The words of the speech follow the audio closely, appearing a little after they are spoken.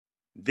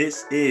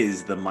This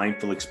is the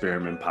Mindful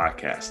Experiment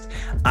Podcast.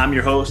 I'm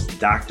your host,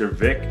 Dr.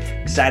 Vic.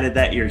 Excited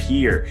that you're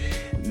here.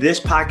 This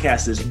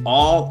podcast is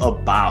all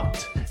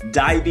about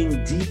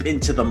diving deep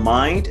into the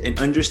mind and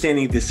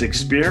understanding this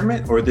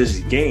experiment or this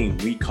game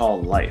we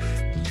call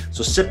life.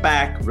 So sit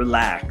back,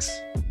 relax,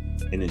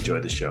 and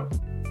enjoy the show.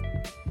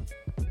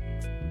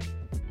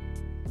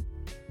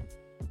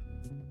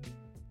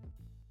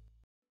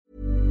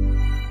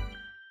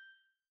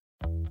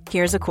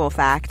 Here's a cool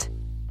fact.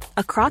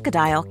 A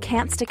crocodile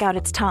can't stick out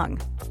its tongue.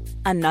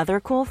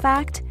 Another cool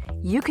fact,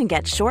 you can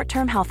get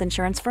short-term health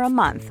insurance for a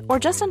month or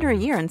just under a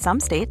year in some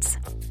states.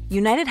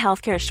 United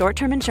Healthcare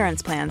short-term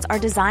insurance plans are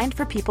designed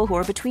for people who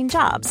are between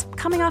jobs,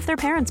 coming off their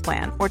parents'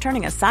 plan, or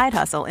turning a side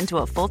hustle into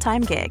a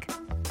full-time gig.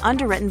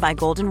 Underwritten by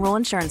Golden Rule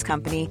Insurance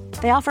Company,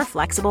 they offer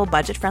flexible,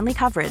 budget-friendly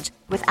coverage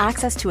with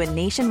access to a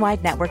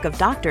nationwide network of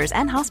doctors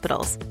and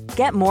hospitals.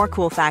 Get more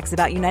cool facts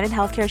about United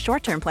Healthcare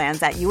short-term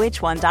plans at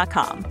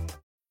uh1.com.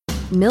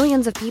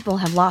 Millions of people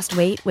have lost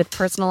weight with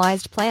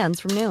personalized plans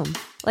from Noom.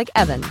 Like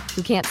Evan,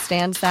 who can't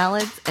stand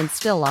salads and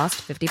still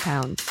lost 50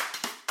 pounds.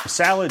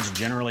 Salads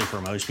generally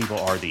for most people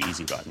are the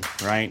easy button,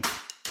 right?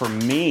 For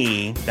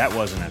me, that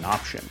wasn't an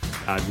option.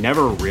 I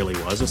never really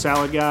was a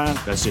salad guy.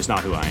 That's just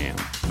not who I am.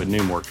 But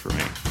Noom worked for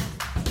me.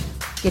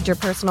 Get your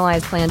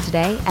personalized plan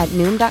today at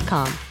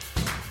Noom.com.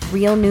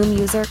 Real Noom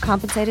user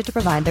compensated to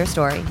provide their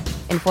story.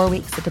 In 4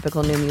 weeks, the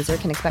typical Noom user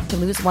can expect to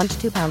lose 1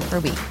 to 2 pounds per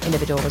week.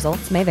 Individual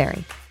results may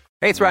vary.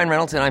 Hey, it's Ryan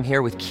Reynolds, and I'm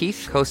here with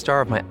Keith,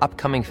 co-star of my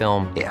upcoming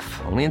film,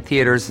 If, only in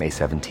theaters May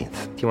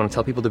 17th. Do you want to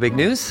tell people the big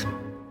news?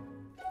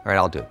 All right,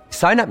 I'll do it.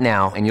 Sign up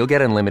now and you'll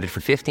get unlimited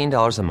for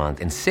 $15 a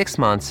month and 6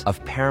 months of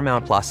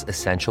Paramount Plus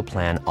Essential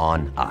Plan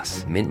on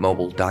us.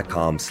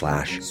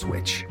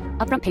 MintMobile.com/switch.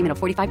 Upfront payment of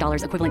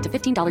 $45 equivalent to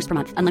 $15 per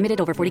month. Unlimited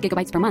over 40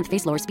 gigabytes per month.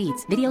 Face lower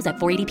speeds. Videos at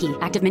 480p.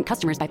 Active Mint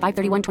customers by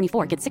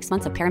 531.24 get 6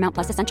 months of Paramount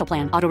Plus Essential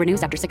Plan. Auto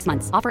renews after 6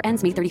 months. Offer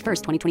ends May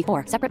 31st,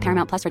 2024. Separate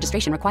Paramount Plus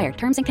registration required.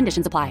 Terms and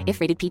conditions apply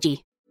if rated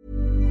PG.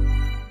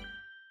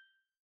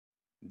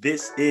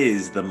 This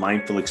is the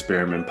Mindful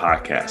Experiment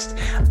Podcast.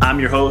 I'm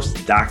your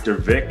host, Dr.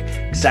 Vic.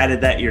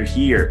 Excited that you're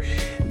here.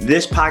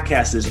 This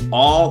podcast is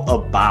all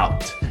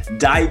about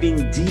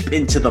diving deep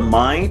into the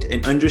mind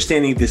and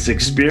understanding this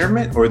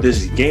experiment or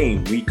this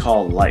game we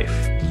call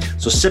life.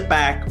 So sit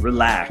back,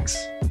 relax,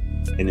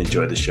 and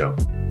enjoy the show.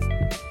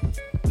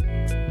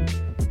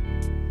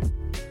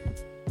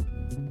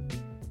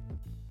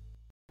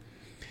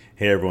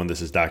 Hey everyone,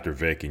 this is Dr.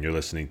 Vic, and you're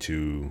listening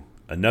to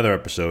another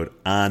episode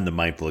on the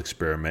Mindful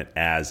Experiment.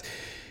 As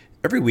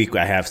every week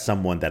I have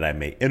someone that I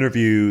may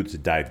interview to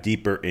dive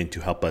deeper into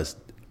help us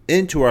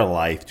into our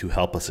life, to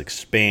help us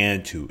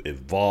expand, to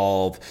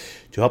evolve,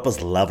 to help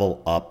us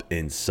level up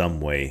in some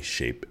way,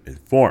 shape, and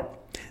form.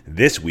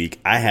 This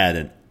week I had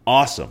an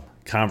awesome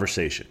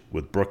conversation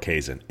with Brooke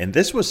Hazen, and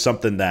this was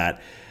something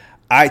that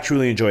I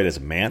truly enjoyed as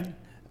a man.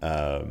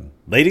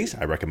 Ladies,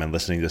 I recommend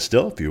listening to this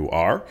still if you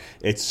are.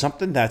 It's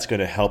something that's going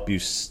to help you,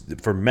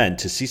 for men,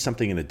 to see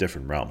something in a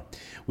different realm.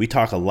 We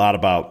talk a lot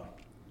about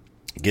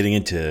getting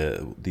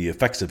into the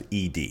effects of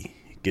ED,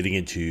 getting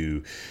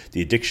into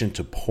the addiction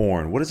to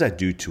porn. What does that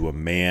do to a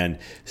man's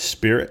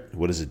spirit?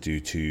 What does it do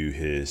to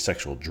his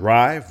sexual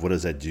drive? What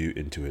does that do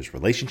into his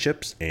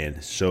relationships?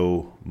 And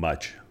so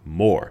much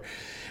more.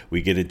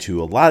 We get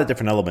into a lot of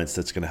different elements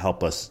that's going to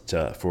help us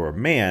for a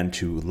man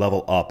to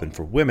level up. And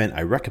for women,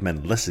 I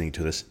recommend listening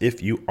to this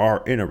if you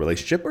are in a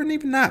relationship or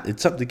even not.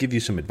 It's something to give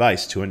you some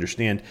advice to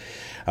understand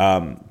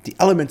the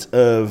elements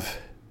of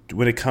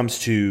when it comes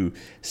to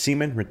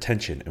semen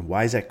retention and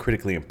why is that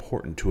critically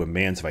important to a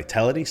man's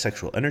vitality,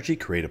 sexual energy,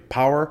 creative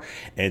power,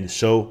 and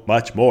so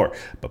much more.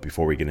 But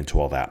before we get into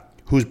all that,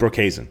 who's Brooke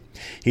Hazen?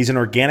 He's an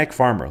organic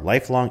farmer,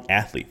 lifelong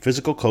athlete,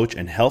 physical coach,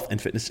 and health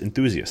and fitness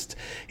enthusiast.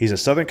 He's a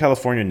Southern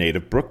California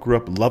native. Brooke grew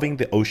up loving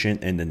the ocean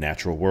and the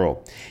natural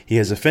world. He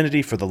has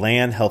affinity for the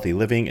land, healthy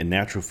living, and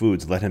natural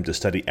foods led him to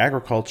study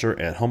agriculture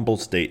at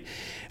Humboldt State.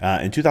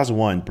 In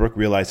 2001, Brooke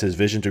realized his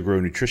vision to grow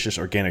nutritious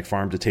organic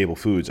farm-to-table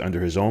foods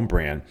under his own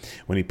brand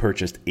when he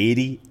purchased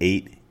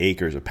 88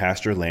 acres of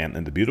pasture land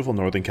in the beautiful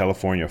Northern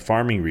California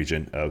farming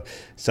region of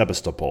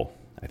Sebastopol.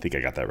 I think I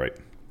got that right.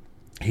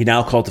 He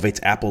now cultivates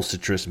apples,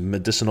 citrus,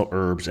 medicinal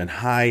herbs, and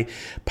high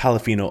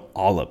polyphenol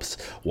olives.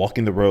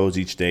 Walking the roads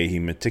each day, he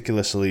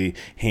meticulously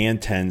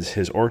hand-tends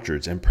his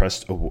orchards and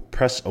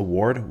press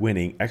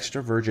award-winning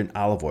extra virgin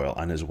olive oil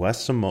on his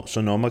West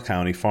Sonoma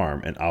County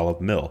farm and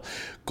olive mill,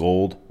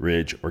 Gold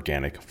Ridge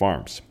Organic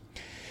Farms.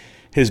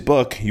 His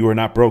book, You Are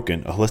Not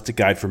Broken, a holistic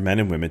guide for men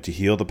and women to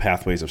heal the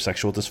pathways of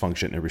sexual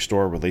dysfunction and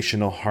restore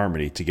relational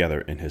harmony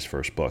together in his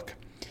first book.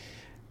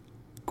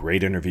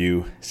 Great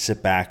interview.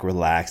 Sit back,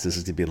 relax. This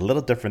is going to be a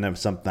little different than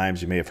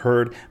sometimes you may have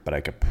heard, but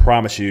I can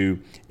promise you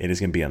it is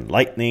going to be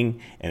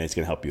enlightening and it's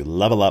going to help you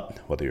level up,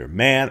 whether you're a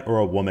man or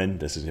a woman.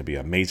 This is going to be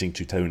amazing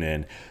to tune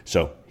in.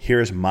 So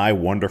here's my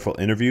wonderful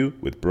interview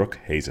with Brooke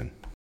Hazen.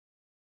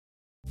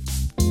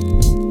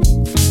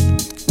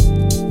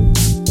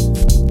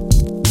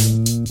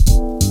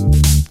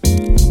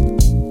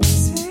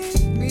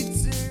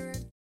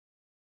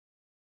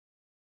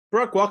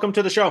 Brooke, welcome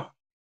to the show.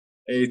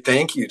 Hey,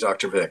 thank you,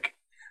 Dr. Vic.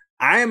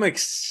 I am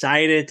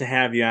excited to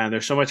have you on.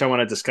 There's so much I want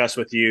to discuss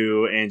with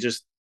you, and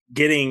just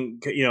getting,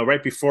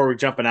 right before we're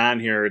jumping on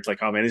here, it's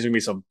like, oh man, these are gonna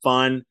be some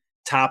fun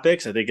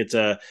topics. I think it's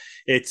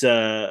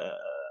an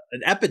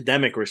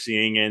epidemic we're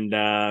seeing.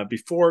 And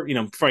before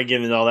I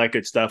get into all that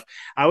good stuff,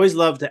 I always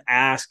love to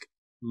ask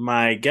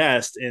my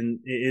guest, and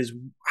is,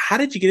 how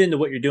did you get into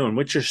what you're doing?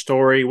 What's your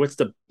story? What's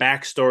the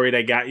backstory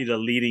that got you to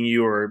leading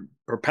you, or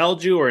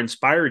propelled you, or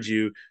inspired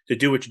you to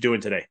do what you're doing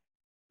today?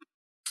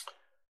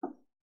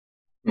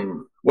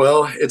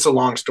 Well, it's a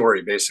long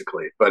story,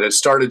 basically, but it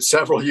started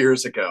several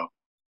years ago.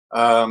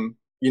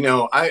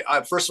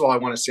 I first of all, I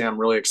want to say I'm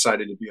really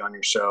excited to be on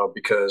your show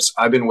because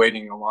I've been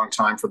waiting a long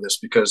time for this.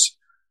 Because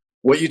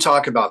what you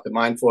talk about, the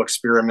mindful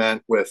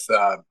experiment with,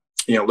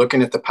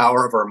 looking at the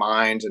power of our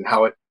mind and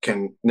how it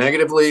can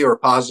negatively or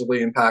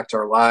positively impact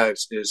our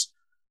lives, is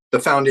the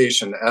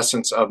foundation, the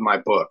essence of my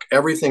book.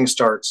 Everything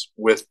starts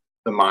with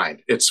the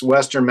mind. It's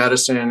Western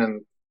medicine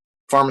and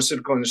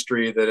pharmaceutical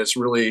industry that has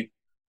really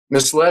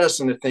misled us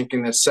into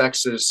thinking that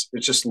sex is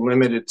just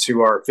limited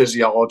to our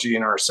physiology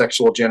and our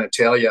sexual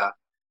genitalia,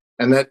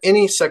 and that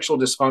any sexual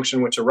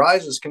dysfunction which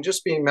arises can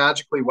just be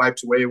magically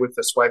wiped away with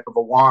the swipe of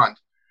a wand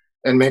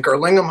and make our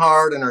lingam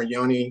hard and our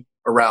yoni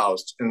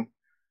aroused.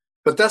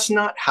 But that's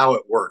not how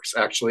it works,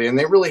 actually. And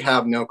they really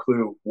have no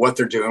clue what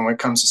they're doing when it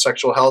comes to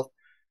sexual health,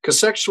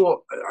 because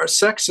our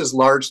sex is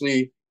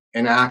largely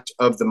an act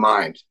of the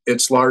mind.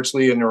 It's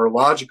largely a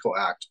neurological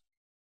act.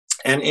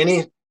 And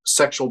any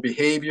sexual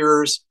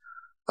behaviors,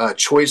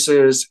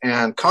 choices,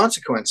 and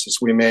consequences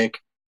we make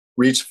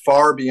reach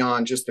far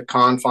beyond just the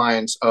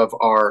confines of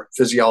our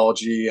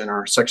physiology and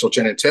our sexual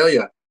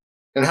genitalia,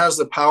 and has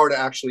the power to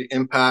actually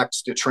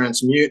impact, to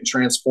transmute and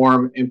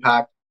transform,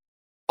 impact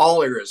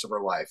all areas of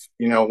our life.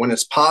 When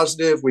it's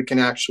positive, we can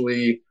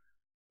actually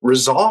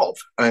resolve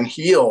and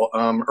heal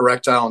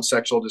erectile and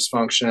sexual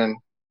dysfunction.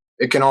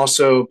 It can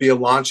also be a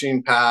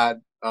launching pad,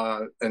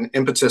 an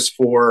impetus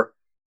for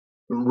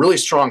really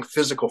strong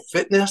physical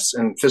fitness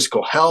and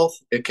physical health.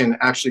 It can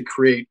actually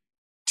create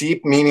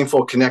deep,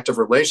 meaningful, connective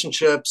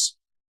relationships,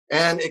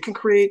 and it can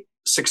create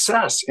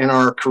success in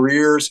our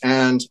careers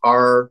and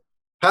our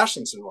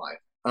passions in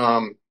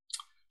life.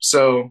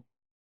 So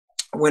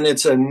when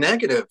it's a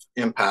negative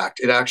impact,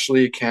 it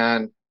actually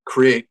can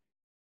create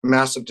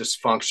massive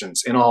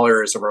dysfunctions in all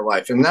areas of our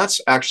life. And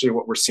that's actually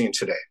what we're seeing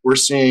today. We're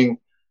seeing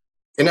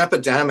an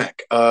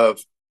epidemic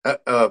of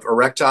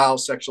erectile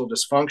sexual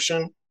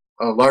dysfunction,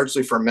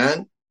 largely for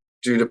men,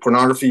 due to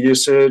pornography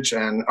usage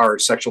and our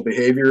sexual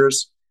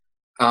behaviors.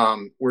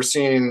 We're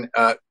seeing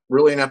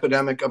really an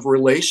epidemic of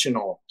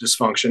relational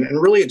dysfunction,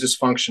 and really a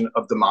dysfunction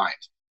of the mind.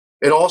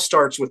 It all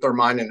starts with our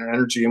mind and our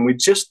energy, and we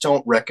just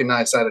don't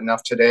recognize that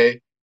enough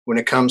today when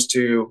it comes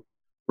to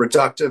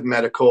reductive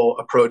medical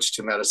approach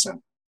to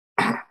medicine.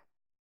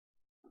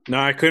 No,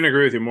 I couldn't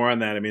agree with you more on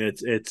that. I mean,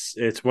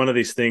 it's one of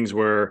these things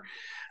where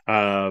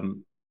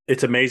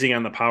it's amazing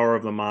on the power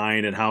of the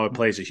mind and how it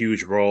plays a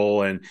huge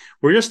role. And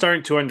we're just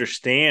starting to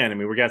understand. I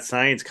mean, we got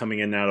science coming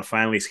in now to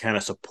finally kind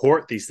of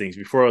support these things.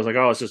 Before I was like,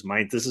 oh, it's just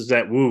mind. This is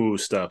that woo-woo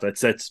stuff.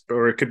 That's,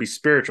 or it could be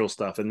spiritual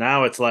stuff. And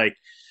now it's like,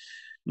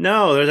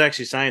 no, there's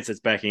actually science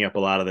that's backing up a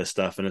lot of this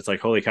stuff. And it's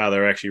like, holy cow,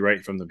 they're actually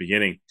right from the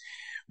beginning.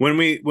 When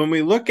we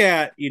look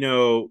at,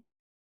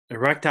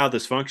 erectile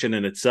dysfunction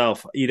in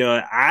itself,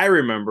 I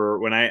remember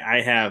when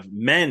I have,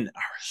 men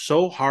are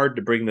so hard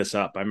to bring this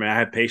up. I mean, I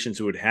have patients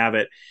who would have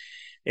it,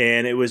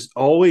 and it was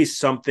always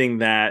something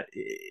that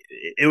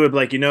it would be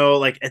like,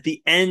 like at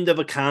the end of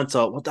a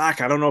consult, well, doc,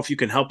 I don't know if you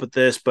can help with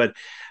this, but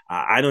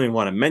I don't even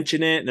want to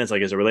mention it. And it's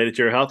like, is it related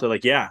to your health? They're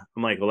like, yeah.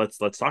 I'm like, well,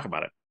 let's talk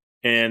about it.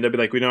 And they'll be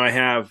like, I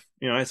have,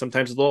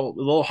 sometimes it's a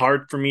little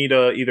hard for me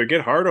to either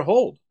get hard or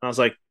hold. And I was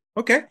like,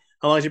 okay,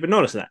 how long have you been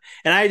noticing that?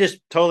 And I just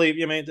totally,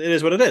 it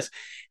is what it is.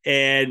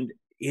 And,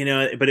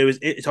 but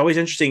it's always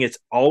interesting. It's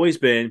always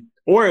been,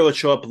 or it would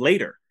show up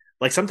later.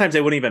 Like sometimes they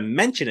wouldn't even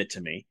mention it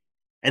to me.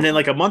 And then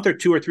like a month or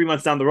 2 or 3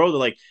 months down the road, they're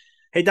like,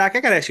 hey, doc, I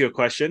got to ask you a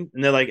question.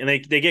 And they're like, and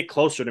they get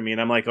closer to me. And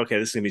I'm like, okay,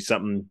 this is going to be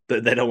something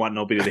that they don't want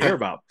nobody to hear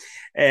about.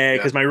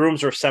 Because my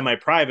rooms are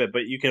semi-private,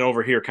 but you can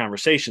overhear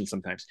conversations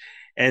sometimes.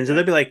 And so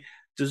they'll be like,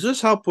 does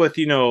this help with,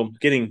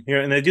 getting here?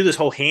 And they do this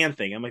whole hand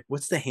thing. I'm like,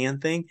 what's the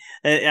hand thing?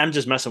 And I'm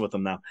just messing with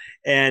them now.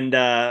 And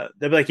they'll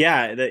be like,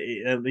 yeah,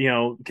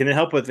 can it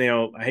help with,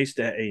 I used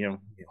to,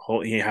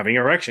 having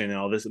erection and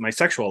all this, my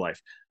sexual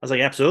life. I was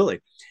like, absolutely.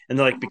 And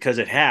they're like, because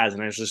it has.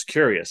 And I was just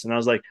curious. And I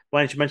was like,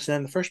 why didn't you mention that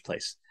in the first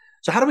place?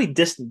 So how do we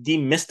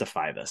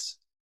demystify this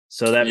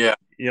so that,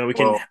 we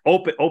can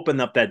open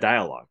up that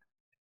dialogue?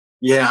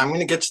 Yeah, I'm going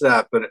to get to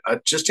that, but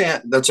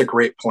that's a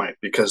great point,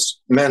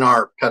 because men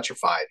are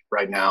petrified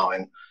right now.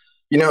 And,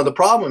 the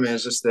problem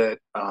is that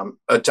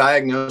a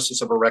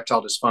diagnosis of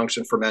erectile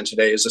dysfunction for men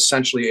today is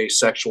essentially a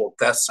sexual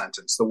death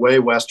sentence, the way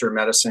Western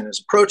medicine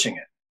is approaching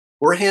it.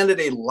 We're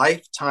handed a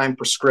lifetime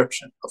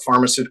prescription of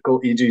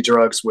pharmaceutical ED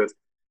drugs with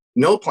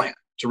no plan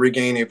to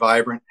regain a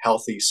vibrant,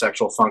 healthy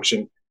sexual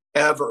function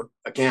ever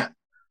again.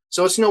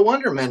 So it's no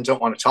wonder men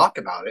don't want to talk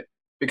about it,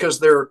 because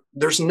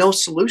there's no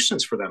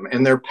solutions for them,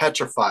 and they're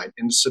petrified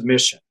in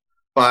submission.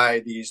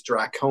 by these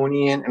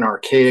draconian and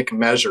archaic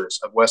measures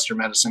of Western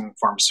medicine and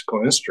pharmaceutical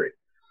industry.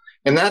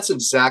 And that's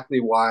exactly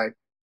why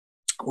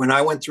when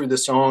I went through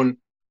this own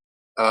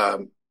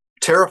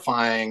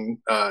terrifying,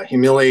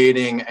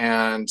 humiliating,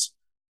 and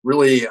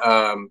really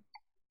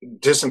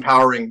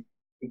disempowering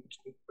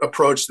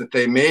approach that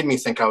they made me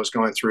think I was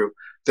going through,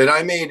 that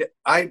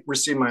I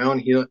received my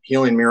own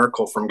healing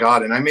miracle from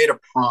God. And I made a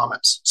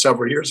promise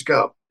several years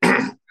ago,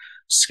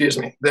 excuse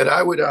me, that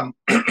I would,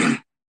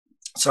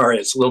 sorry,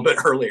 it's a little bit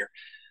earlier,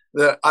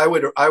 that I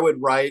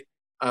would write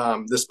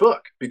this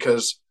book,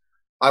 because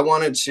I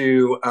wanted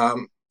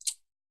to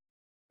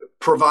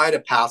provide a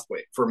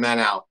pathway for men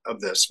out of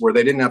this, where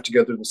they didn't have to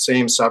go through the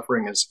same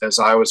suffering as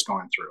I was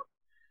going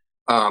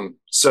through.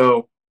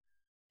 So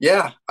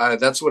yeah,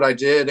 that's what I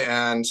did.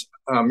 And,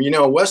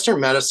 Western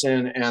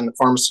medicine and the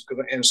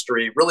pharmaceutical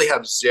industry really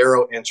have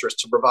zero interest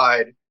to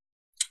provide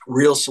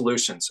real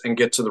solutions and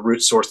get to the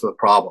root source of the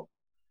problem.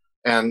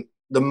 And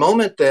the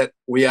moment that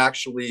we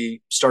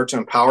actually start to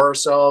empower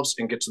ourselves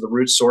and get to the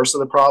root source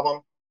of the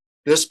problem,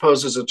 this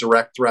poses a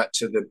direct threat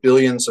to the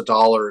billions of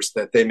dollars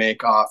that they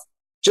make off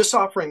just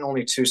offering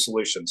only two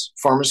solutions: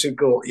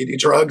 pharmaceutical ED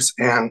drugs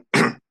and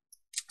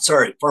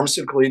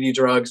pharmaceutical ED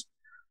drugs,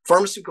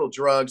 pharmaceutical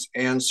drugs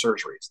and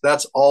surgeries.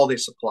 That's all they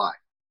supply.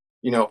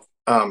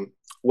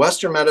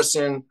 Western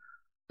medicine,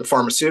 the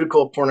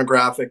pharmaceutical,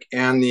 pornographic,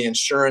 and the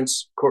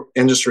insurance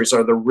industries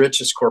are the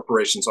richest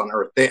corporations on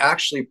earth. They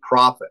actually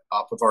profit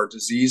off of our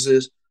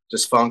diseases,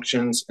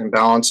 dysfunctions,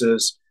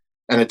 imbalances,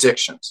 and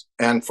addictions.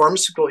 And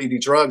pharmaceutical ED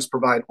drugs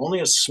provide only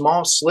a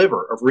small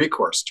sliver of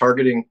recourse,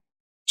 targeting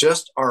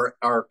just our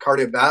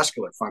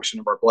cardiovascular function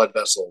of our blood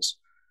vessels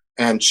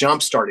and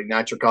jumpstarting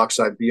nitric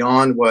oxide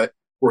beyond what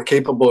we're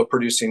capable of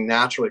producing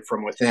naturally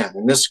from within.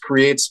 And this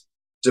creates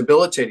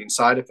debilitating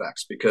side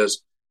effects,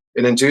 because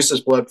it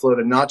induces blood flow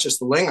to not just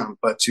the lingam,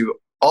 but to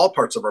all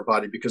parts of our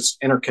body, because it's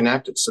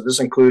interconnected. So this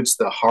includes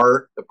the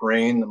heart, the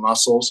brain, the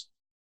muscles.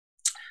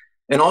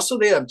 And also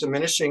they have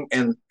diminishing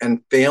and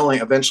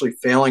eventually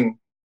failing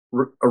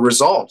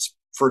results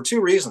for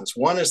two reasons.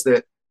 One is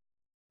that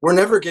we're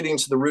never getting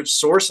to the root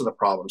source of the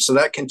problem. So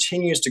that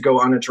continues to go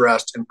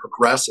unaddressed and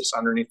progresses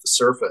underneath the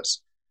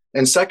surface.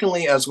 And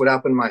secondly, as would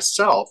happen to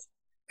myself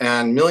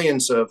and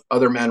millions of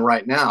other men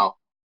right now,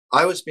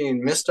 I was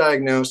being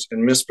misdiagnosed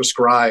and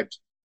misprescribed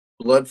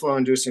blood flow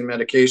inducing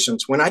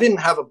medications when I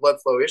didn't have a blood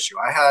flow issue.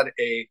 I had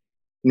a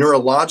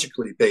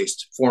neurologically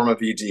based form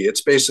of ED.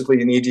 It's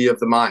basically an ED of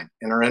the mind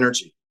and our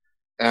energy.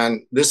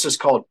 And this is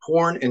called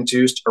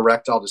porn-induced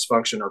erectile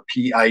dysfunction, or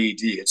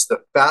PIED. It's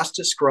the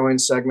fastest growing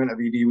segment of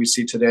ED we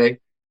see today,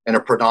 and a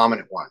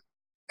predominant one.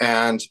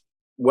 And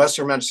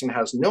Western medicine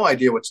has no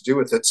idea what to do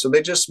with it, so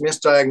they just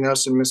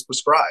misdiagnose and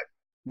misprescribe.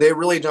 They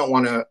really don't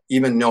want to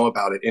even know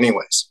about it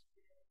anyways.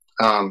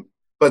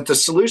 But the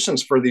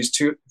solutions for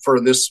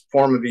this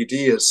form of ED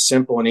is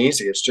simple and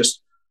easy. It's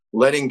just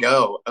letting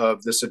go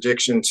of this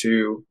addiction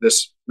to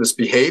this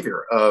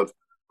behavior of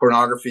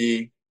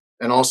pornography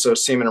and also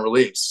semen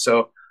release.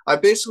 So I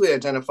basically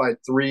identified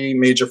three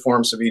major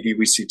forms of ED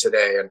we see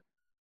today.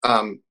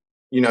 And,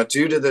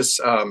 due to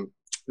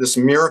this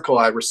miracle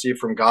I received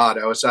from God,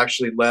 I was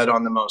actually led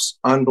on the most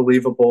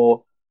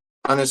unbelievable,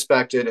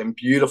 unexpected, and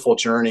beautiful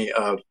journey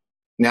of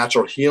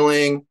natural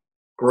healing,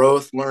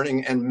 growth,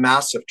 learning, and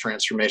massive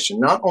transformation,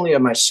 not only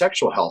of my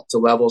sexual health to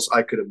levels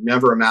I could have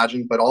never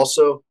imagined, but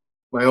also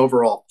my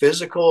overall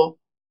physical,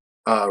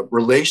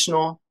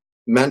 relational,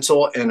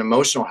 mental, and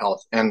emotional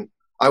health. And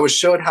I was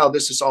showed how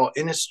this is all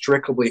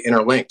inextricably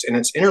interlinked, and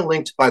it's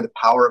interlinked by the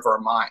power of our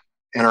mind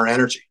and our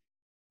energy.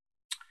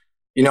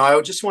 I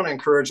would just want to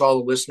encourage all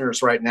the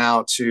listeners right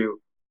now to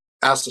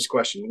ask this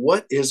question: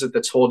 what is it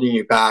that's holding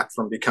you back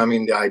from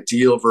becoming the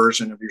ideal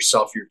version of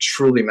yourself you're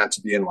truly meant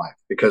to be in life?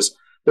 Because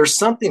there's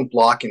something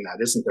blocking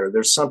that, isn't there?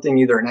 There's something,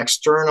 either an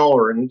external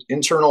or an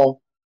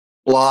internal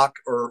block,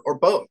 or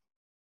both.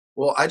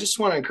 Well, I just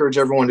want to encourage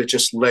everyone to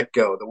just let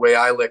go the way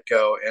I let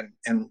go,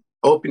 and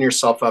open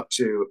yourself up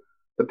to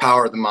the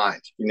power of the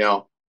mind.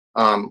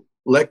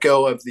 Let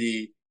go of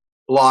the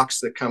blocks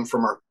that come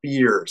from our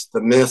fears,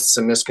 the myths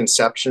and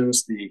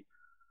misconceptions, the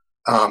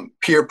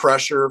peer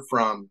pressure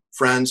from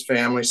friends,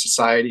 family,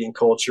 society, and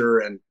culture,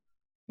 and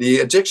the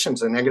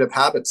addictions and negative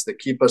habits that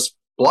keep us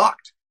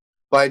blocked.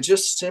 By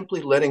just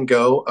simply letting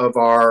go of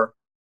our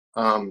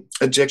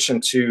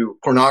addiction to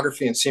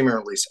pornography and semen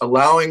release,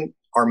 allowing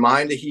our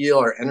mind to heal,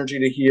 our energy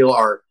to heal,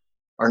 our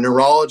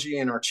neurology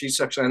and our chi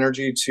sexual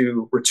energy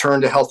to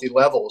return to healthy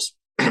levels,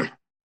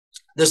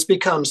 this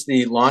becomes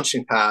the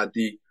launching pad,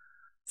 the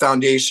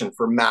foundation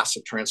for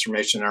massive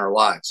transformation in our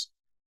lives,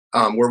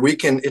 where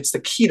it's the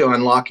key to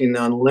unlocking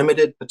the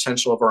unlimited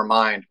potential of our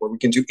mind, where we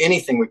can do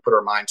anything we put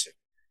our mind to.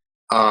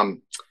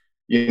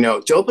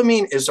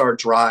 Dopamine is our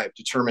drive,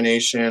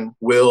 determination,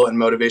 will, and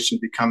motivation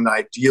to become the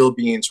ideal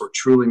beings we're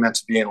truly meant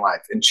to be in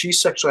life. And chi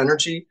sexual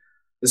energy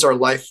is our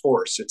life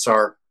force. It's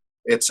our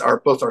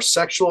both our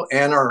sexual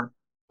and our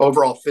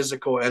overall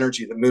physical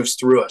energy that moves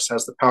through us,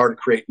 has the power to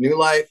create new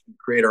life and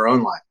create our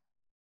own life.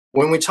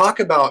 When we talk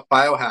about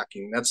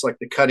biohacking, that's like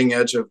the cutting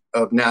edge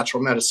of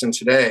natural medicine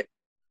today.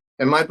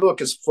 And my book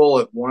is full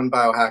of one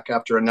biohack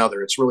after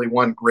another. It's really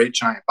one great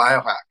giant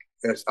biohack.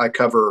 I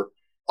cover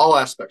all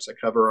aspects. I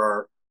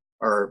cover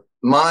our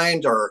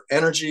mind, our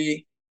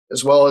energy,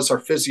 as well as our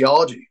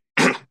physiology.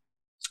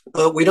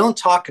 But we don't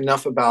talk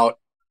enough about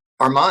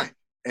our mind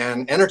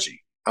and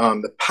energy,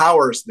 the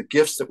powers, the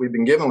gifts that we've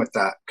been given with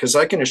that. Because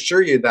I can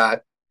assure you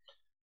that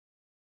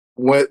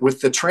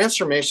with the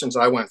transformations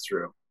I went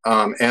through,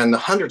 and the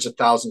hundreds of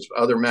thousands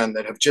of other men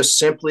that have just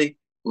simply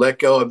let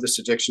go of this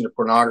addiction to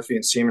pornography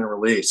and semen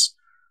release,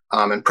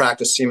 and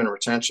practice semen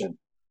retention,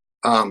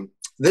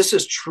 this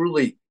is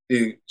truly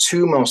the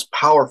two most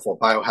powerful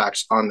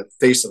biohacks on the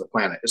face of the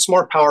planet. It's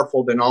more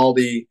powerful than all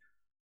the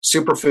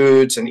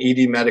superfoods and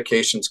ED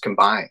medications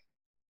combined.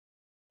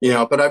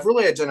 But I've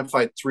really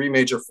identified three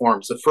major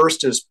forms. The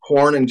first is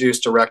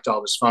porn-induced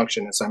erectile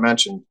dysfunction, as I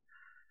mentioned.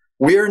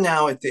 We are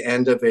now at the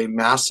end of a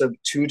massive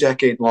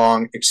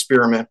 2-decade-long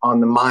experiment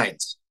on the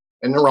minds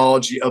and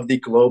neurology of the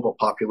global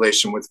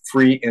population with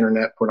free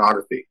internet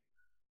pornography.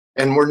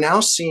 And we're now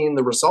seeing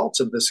the results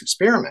of this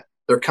experiment.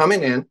 They're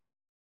coming in,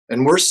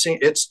 and we're seeing,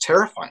 it's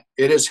terrifying.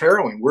 It is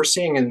harrowing. We're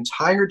seeing an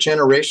entire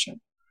generation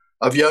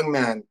of young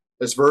men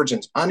as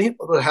virgins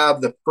unable to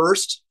have the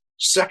first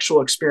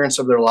sexual experience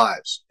of their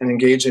lives and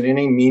engage in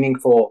any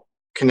meaningful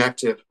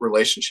connective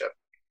relationship.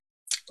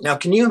 Now,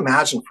 can you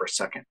imagine for a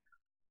second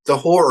the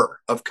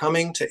horror of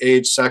coming to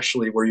age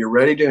sexually where you're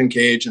ready to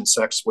engage in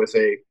sex with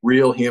a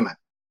real human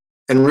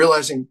and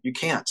realizing you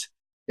can't,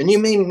 and you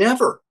may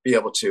never be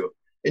able to,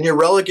 and you're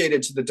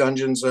relegated to the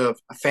dungeons of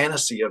a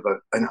fantasy of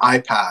an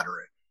iPad or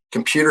a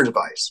computer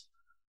device?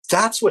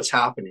 That's what's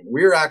happening.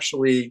 We're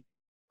actually,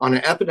 on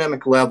an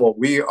epidemic level,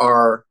 we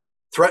are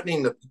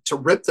threatening to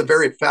rip the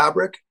very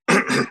fabric.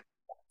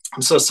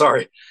 I'm so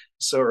sorry.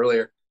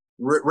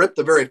 Rip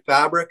the very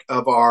fabric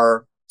of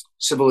our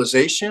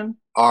civilization,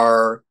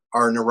 our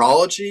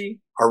neurology,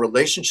 our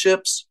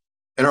relationships,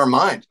 and our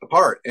mind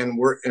apart. And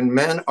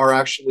men are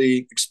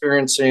actually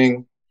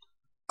experiencing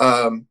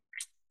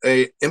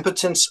a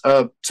impotence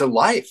to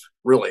life,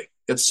 really,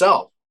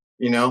 itself.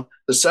 The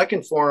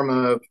second form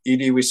of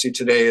ED we see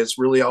today is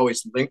really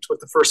always linked with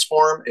the first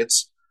form.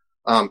 It's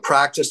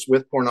practiced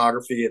with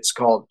pornography.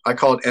 I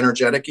call it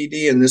energetic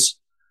ED. And this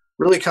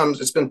really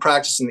it's been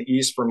practiced in the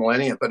East for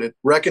millennia, but it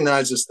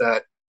recognizes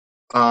that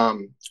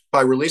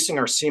by releasing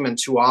our semen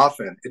too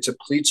often, it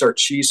depletes our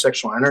chi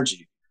sexual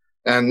energy.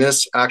 And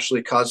this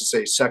actually causes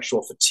a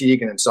sexual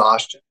fatigue and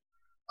exhaustion.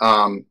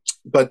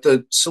 But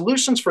the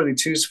solutions for the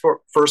two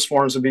first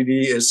forms of ED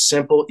is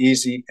simple,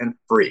 easy, and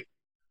free.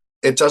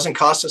 It doesn't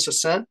cost us a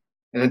cent,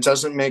 and it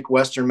doesn't make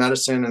Western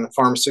medicine and the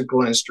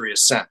pharmaceutical industry a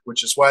cent,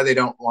 which is why they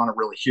don't want to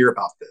really hear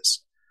about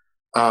this.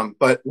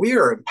 But we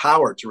are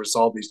empowered to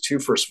resolve these two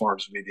first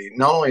forms of ED.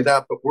 Not only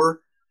that, but we're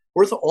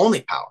the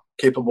only power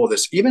capable of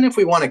this. Even if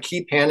we want to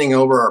keep handing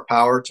over our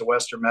power to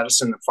Western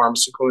medicine and the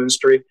pharmaceutical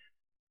industry,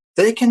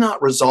 they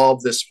cannot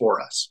resolve this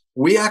for us.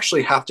 We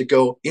actually have to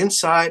go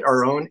inside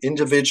our own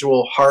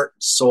individual heart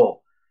and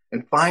soul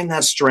and find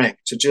that strength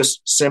to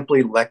just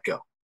simply let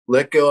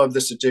go of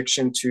this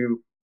addiction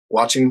to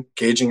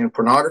engaging in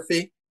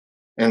pornography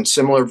and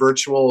similar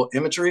virtual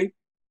imagery,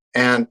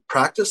 and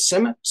practice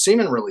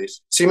semen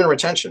release, semen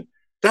retention.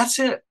 That's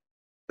it.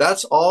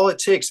 That's all it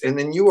takes. And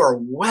then you are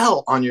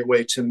well on your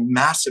way to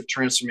massive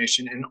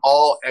transformation in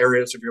all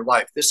areas of your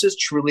life. This is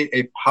truly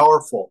a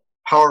powerful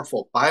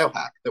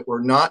biohack that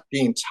we're not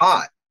being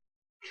taught.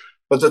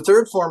 But the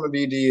third form of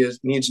ED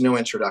needs no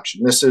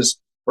introduction. This is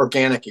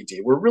organic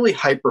ED. We're really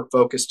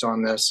hyper-focused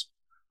on this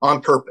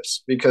on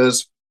purpose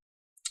because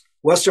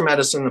Western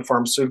medicine and the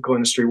pharmaceutical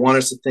industry want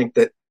us to think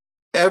that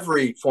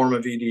every form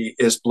of ED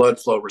is blood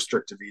flow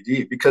restrictive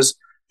ED because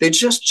they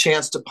just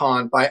chanced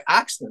upon, by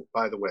accident,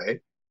 by the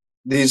way,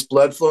 these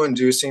blood flow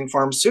inducing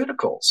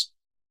pharmaceuticals.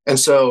 And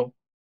so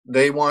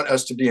they want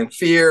us to be in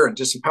fear and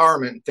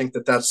disempowerment and think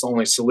that that's the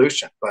only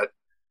solution. But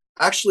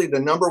actually, the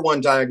number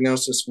one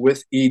diagnosis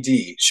with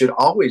ED should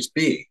always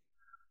be,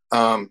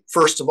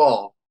 first of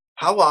all,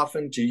 how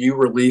often do you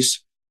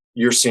release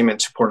your semen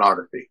to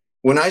pornography?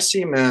 When I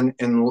see men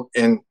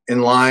in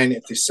line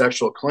at these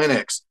sexual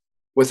clinics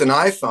with an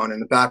iPhone in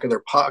the back of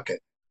their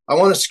pocket, I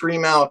want to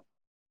scream out,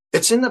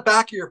 it's in the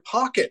back of your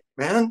pocket,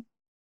 man.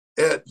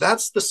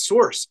 That's the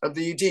source of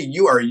the ED.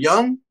 You are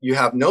young. You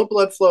have no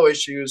blood flow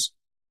issues.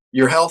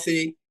 You're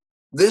healthy.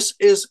 This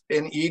is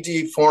an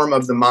ED form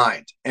of the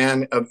mind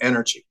and of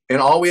energy. And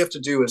all we have to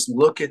do is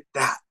look at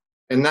that.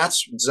 And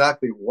that's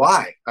exactly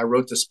why I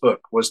wrote this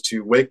book, was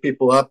to wake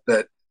people up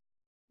that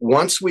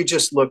once we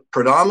just look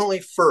predominantly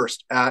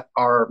first at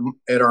our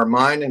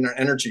mind and our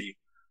energy,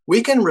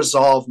 we can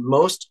resolve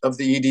most of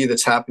the ED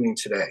that's happening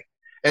today.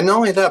 And not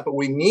only that, but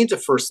we need to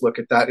first look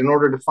at that in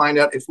order to find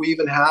out if we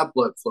even have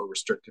blood flow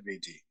restrictive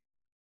ED.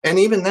 And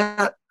even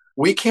that,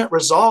 we can't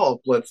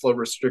resolve blood flow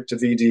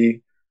restrictive ED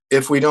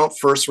if we don't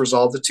first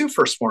resolve the two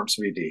first forms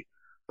of ED.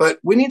 But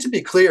we need to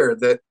be clear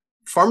that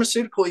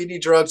pharmaceutical ED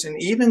drugs and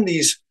even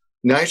these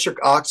nitric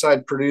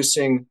oxide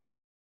producing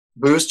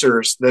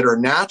boosters that are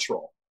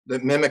natural,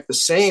 that mimic the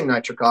same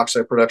nitric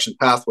oxide production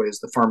pathway as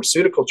the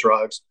pharmaceutical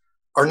drugs,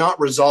 are not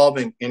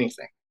resolving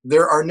anything.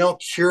 there are no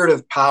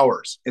curative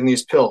powers in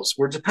these pills.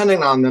 We're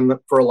depending on them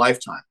for a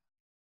lifetime.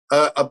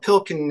 A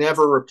pill can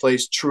never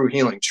replace true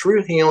healing.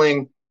 True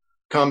healing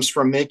comes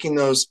from making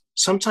those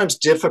sometimes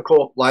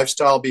difficult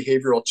lifestyle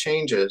behavioral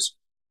changes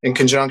in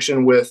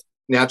conjunction with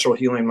natural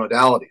healing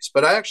modalities.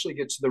 But I actually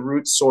get to the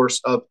root source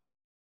of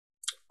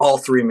all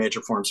three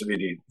major forms of ED.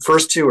 The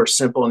first two are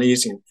simple and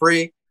easy and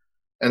free.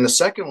 And the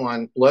second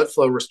one, blood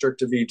flow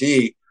restrictive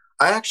ED,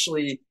 I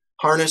actually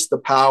harnessed the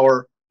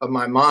power of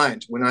my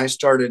mind when I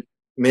started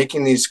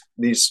making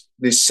these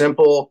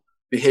simple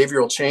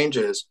behavioral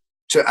changes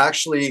to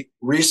actually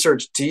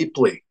research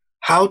deeply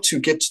how to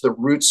get to the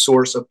root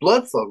source of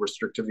blood flow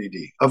restrictive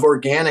ED, of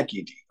organic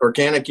ED.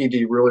 Organic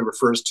ED really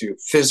refers to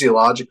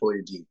physiological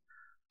ED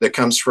that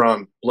comes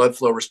from blood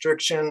flow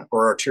restriction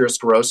or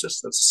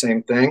arteriosclerosis. That's the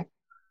same thing.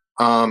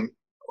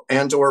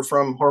 And or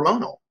from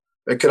hormonal.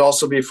 It could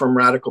also be from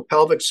radical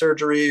pelvic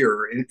surgery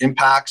or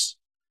impacts.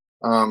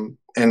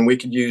 And we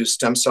could use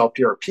stem cell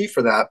PRP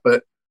for that.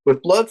 But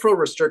with blood flow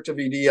restrictive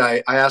ED,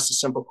 I asked a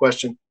simple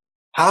question: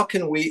 how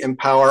can we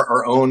empower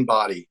our own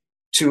body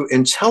to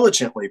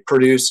intelligently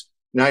produce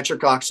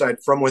nitric oxide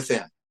from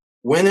within,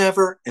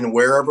 whenever and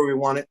wherever we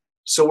want it?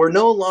 So we're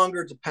no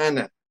longer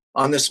dependent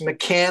on this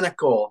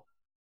mechanical,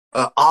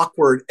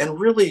 awkward, and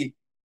really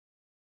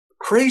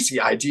crazy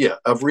idea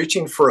of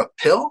reaching for a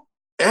pill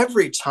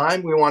every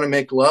time we want to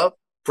make love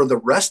for the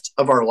rest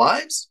of our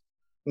lives.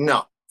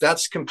 No,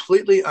 that's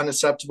completely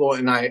unacceptable,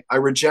 and I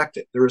reject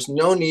it. There is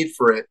no need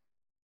for it.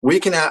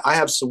 I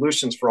have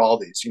solutions for all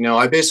these.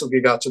 I basically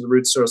got to the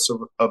root source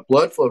of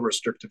blood flow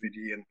restrictive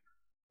ED, and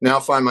now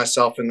find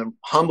myself in the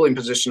humbling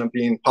position of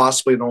being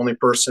possibly the only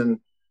person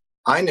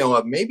I know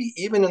of, maybe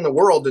even in the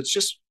world, that's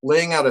just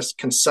laying out a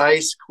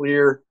concise,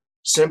 clear,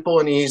 simple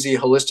and easy,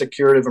 holistic,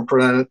 curative, and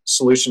preventive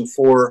solution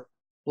for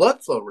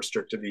blood flow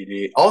restrictive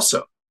ED.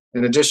 Also,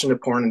 in addition to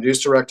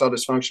porn-induced erectile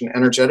dysfunction,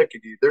 energetic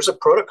ED, there's a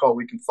protocol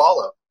we can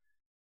follow.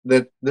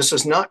 That this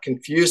is not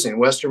confusing.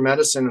 Western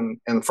medicine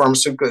and the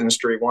pharmaceutical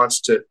industry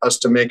wants us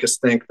to make us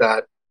think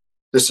that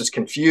this is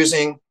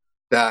confusing,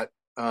 that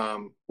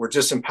we're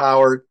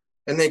disempowered,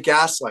 and they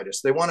gaslight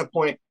us. They want to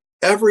point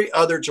every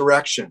other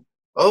direction.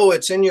 Oh,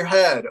 it's in your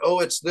head. Oh,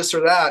 it's this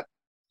or that.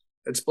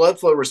 It's blood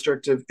flow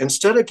restrictive,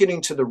 instead of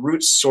getting to the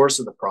root source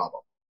of the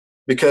problem,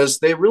 because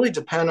they really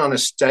depend on a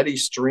steady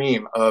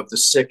stream of the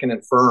sick and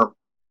infirm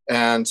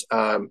and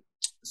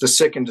the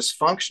sick and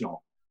dysfunctional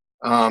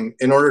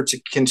in order to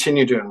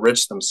continue to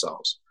enrich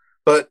themselves.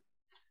 But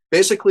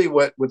basically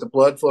with the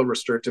blood flow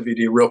restrictive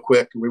ED, real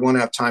quick, we won't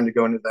have time to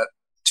go into that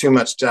too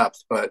much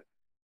depth, but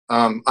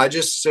I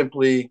just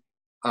simply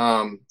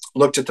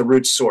looked at the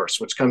root source,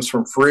 which comes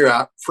from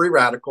free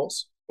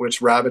radicals,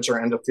 which ravage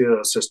our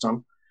endothelial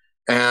system,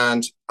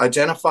 and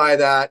identify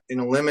that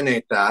and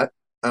eliminate that,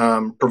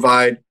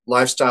 provide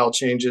lifestyle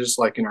changes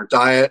like in our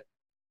diet.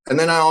 And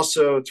then I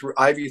also, through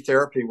IV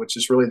therapy, which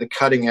is really the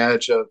cutting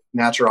edge of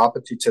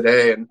naturopathy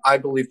today, and I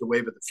believe the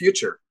wave of the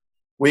future,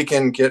 we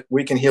can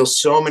heal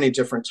so many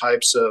different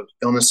types of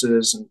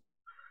illnesses,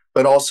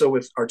 but also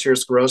with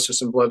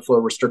arteriosclerosis and blood flow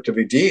restrictive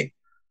ED,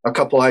 a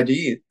couple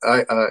IVs,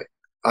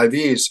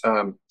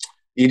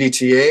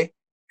 EDTA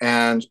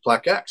and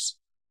Plaque X.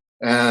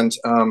 And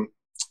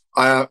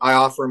I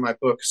offer in my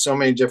book so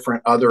many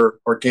different other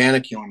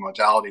organic healing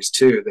modalities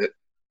too that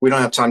we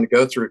don't have time to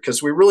go through,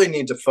 because we really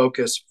need to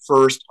focus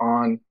first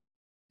on,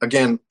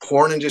 again,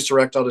 porn-induced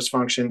erectile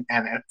dysfunction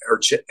and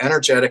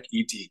energetic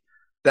ED.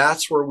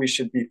 That's where we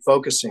should be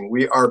focusing.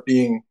 We are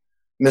being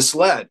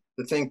misled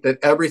to think that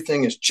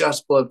everything is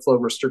just blood flow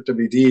restrictive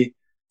ED,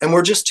 and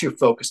we're just too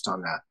focused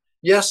on that.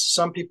 Yes,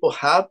 some people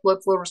have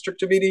blood flow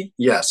restrictive ED,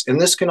 yes, and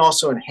this can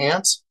also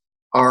enhance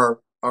our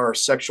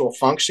sexual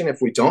function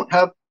if we don't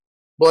have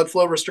blood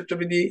flow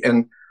restrictive ED,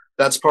 and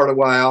that's part of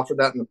why I offer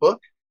that in the book.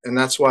 And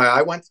that's why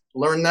I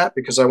learned that,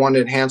 because I wanted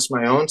to enhance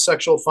my own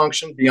sexual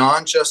function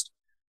beyond just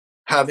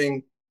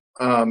having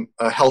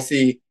a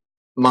healthy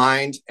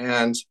mind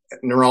and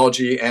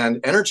neurology and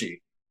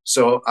energy.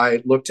 So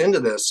I looked into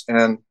this,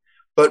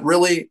 but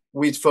really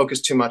we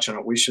focus too much on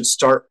it. We should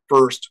start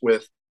first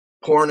with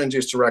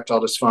porn-induced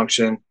erectile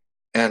dysfunction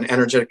and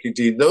energetic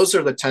ED. Those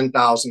are the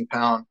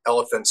 10,000-pound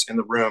elephants in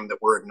the room that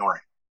we're ignoring.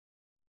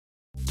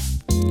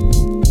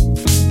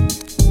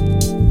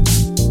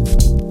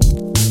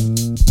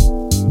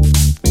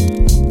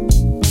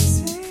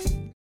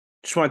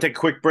 Just want to take a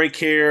quick break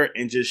here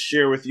and just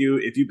share with you,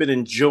 if you've been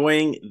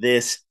enjoying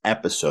this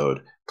episode,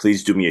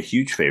 please do me a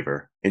huge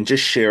favor and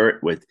just share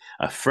it with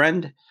a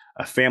friend,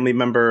 a family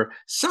member,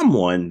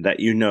 someone that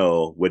you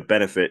know would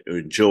benefit or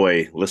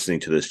enjoy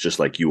listening to this just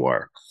like you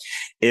are.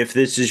 If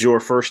this is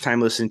your first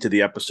time listening to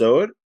the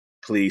episode,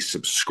 please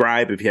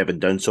subscribe if you haven't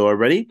done so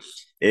already.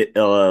 It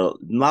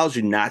allows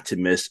you not to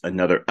miss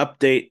another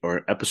update or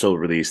an episode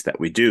release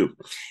that we do.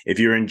 If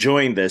you're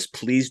enjoying this,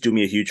 please do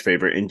me a huge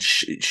favor and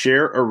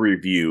share a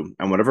review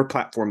on whatever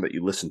platform that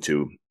you listen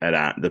to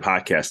at the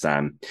podcast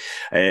on.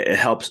 It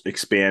helps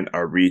expand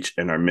our reach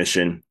and our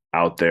mission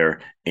out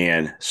there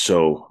and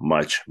so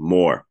much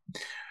more.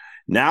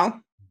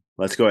 Now,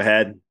 let's go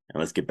ahead and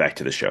let's get back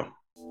to the show.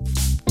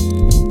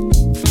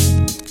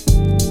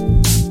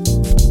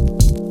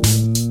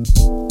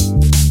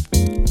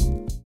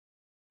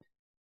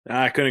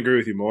 I couldn't agree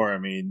with you more. I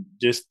mean,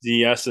 just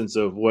the essence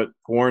of what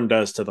porn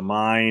does to the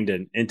mind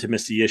and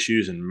intimacy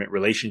issues and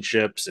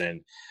relationships,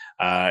 and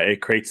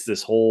it creates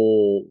this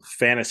whole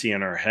fantasy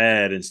in our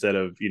head instead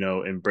of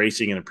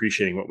embracing and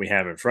appreciating what we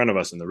have in front of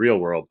us in the real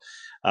world.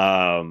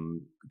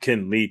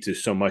 Can lead to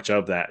so much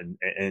of that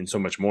and so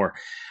much more.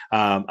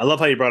 I love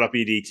how you brought up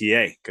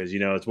EDTA because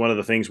it's one of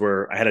the things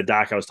where I had a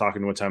doc I was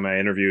talking to one time I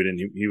interviewed, and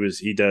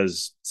he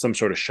does some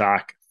sort of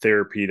shock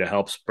therapy that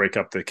helps break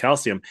up the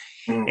calcium.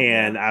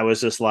 And I was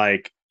just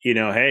like,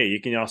 hey,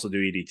 you can also do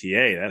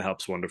EDTA. That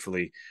helps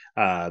wonderfully.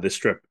 To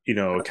strip,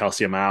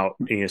 calcium out,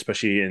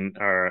 especially in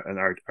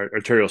our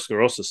arterial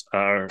sclerosis,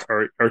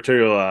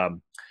 arterial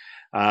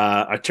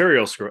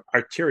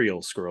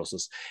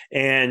sclerosis.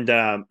 And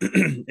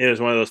it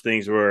was one of those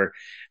things where,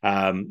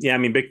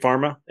 big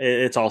pharma,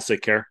 it's all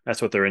sick care.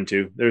 That's what they're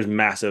into. There's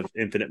massive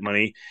infinite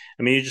money.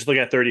 I mean, you just look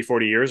at 30,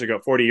 40 years ago,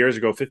 50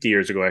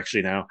 years ago,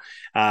 actually now,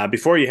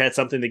 before you had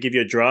something to give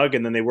you a drug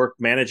and then they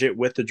manage it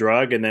with the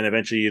drug. And then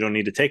eventually you don't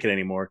need to take it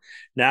anymore.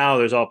 Now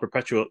there's all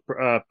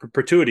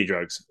perpetuity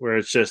drugs where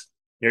it's just,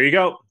 here you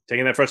go,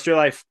 taking that for the rest of your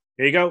life.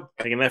 Here you go,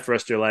 taking that for the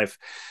rest of your life.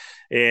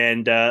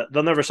 And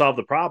they'll never solve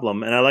the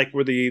problem. And I like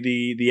where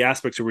the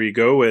aspects of where you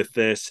go with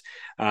this,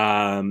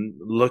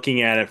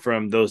 looking at it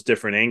from those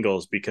different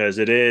angles, because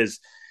it is,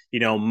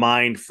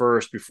 mind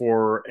first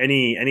before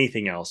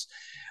anything else.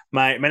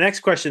 My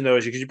next question, though,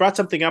 is because you brought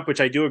something up, which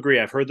I do agree.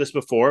 I've heard this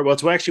before. Well,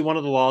 it's actually one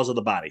of the laws of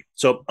the body.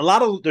 So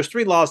there's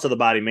 3 laws to the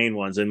body, main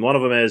ones. And one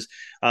of them is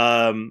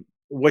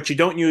what you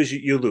don't use,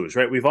 you lose,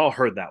 right? We've all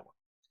heard that one.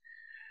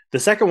 The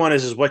second one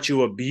is what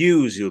you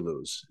abuse, you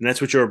lose. And that's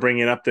what you were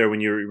bringing up there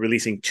when you're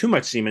releasing too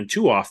much semen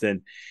too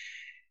often.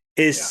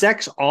 Is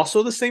sex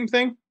also the same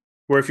thing?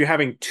 Where if you're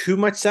having too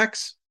much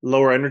sex,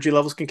 lower energy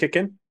levels can kick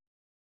in?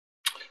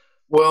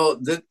 Well,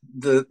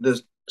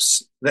 the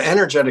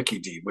energetic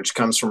ED, which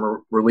comes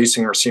from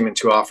releasing our semen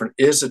too often,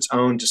 is its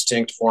own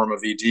distinct form of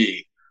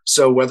ED.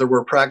 So whether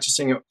we're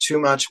practicing it too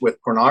much with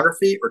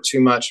pornography or too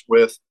much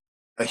with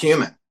a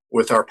human,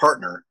 with our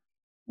partner,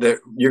 that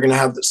you're going to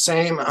have the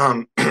same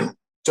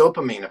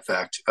dopamine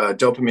effect,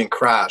 dopamine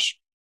crash.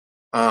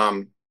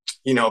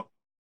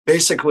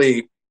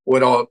 Basically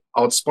what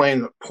I'll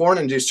explain,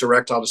 porn-induced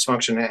erectile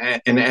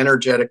dysfunction and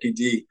energetic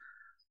ED.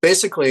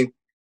 Basically,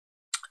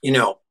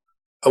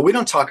 we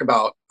don't talk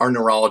about our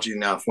neurology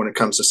enough when it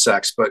comes to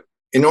sex, but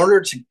in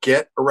order to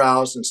get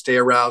aroused and stay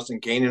aroused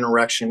and gain an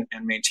erection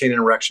and maintain an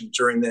erection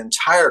during the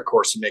entire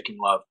course of making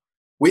love,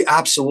 we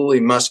absolutely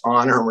must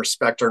honor and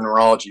respect our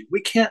neurology.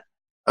 We can't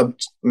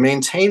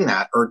maintain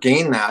that or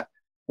gain that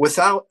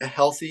without a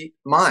healthy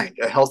mind,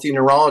 a healthy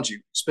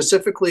neurology,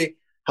 specifically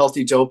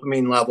healthy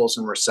dopamine levels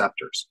and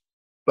receptors.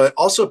 But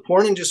also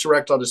porn-induced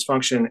erectile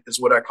dysfunction is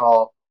what I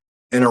call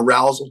an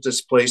arousal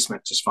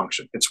displacement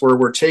dysfunction. It's where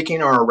we're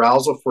taking our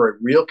arousal for a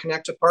real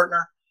connected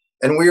partner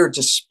and we are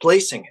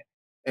displacing it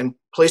and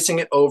placing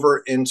it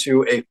over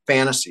into a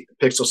fantasy,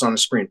 pixels on the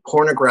screen,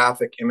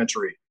 pornographic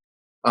imagery.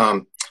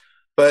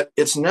 But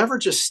it's never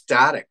just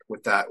static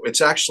with that.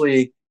 It's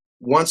actually,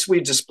 once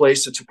we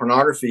displace it to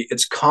pornography,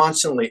 it's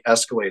constantly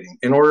escalating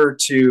in order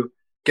to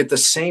get the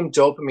same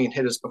dopamine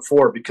hit as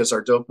before, because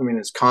our dopamine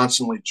is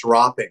constantly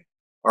dropping.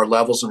 Our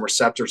levels and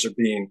receptors are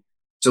being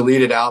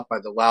deleted out by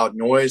the loud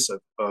noise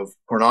of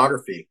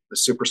pornography, the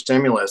super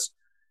stimulus.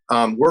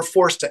 We're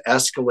forced to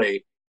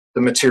escalate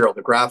the material,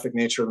 the graphic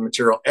nature of the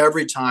material,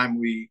 every time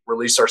we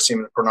release our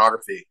semen of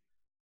pornography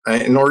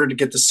in order to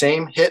get the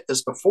same hit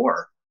as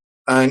before.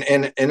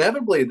 And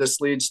inevitably,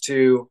 this leads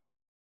to,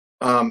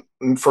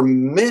 for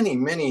many,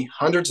 many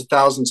hundreds of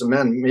thousands of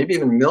men, maybe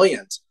even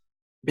millions,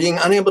 being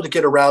unable to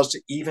get aroused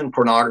to even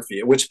pornography,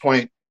 at which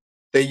point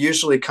they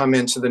usually come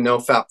into the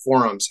NoFap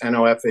forums,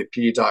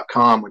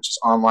 nofap.com, which is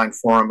an online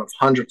forum of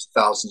hundreds of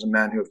thousands of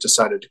men who have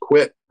decided to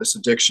quit this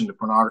addiction to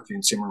pornography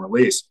and semen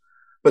release.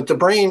 But the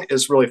brain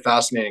is really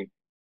fascinating.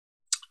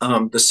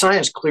 The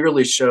science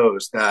clearly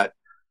shows that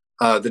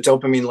the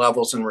dopamine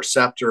levels and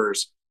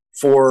receptors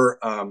for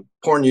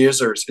porn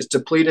users is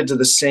depleted to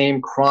the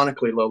same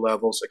chronically low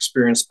levels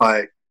experienced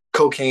by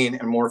cocaine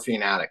and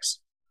morphine addicts.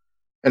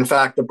 In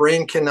fact, the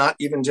brain cannot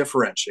even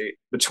differentiate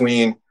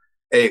between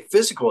a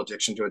physical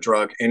addiction to a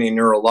drug and a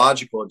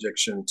neurological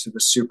addiction to the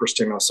super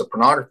stimulus of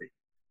pornography.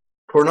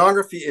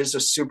 Pornography is a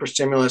super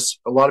stimulus.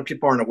 A lot of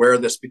people aren't aware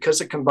of this because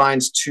it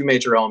combines 2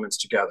 major elements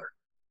together.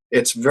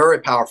 It's very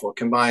powerful. It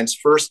combines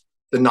first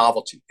the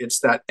novelty. It's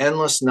that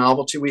endless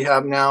novelty we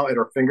have now at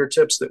our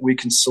fingertips that we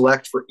can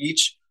select for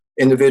each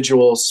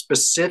individual's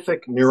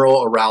specific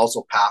neural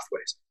arousal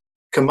pathways,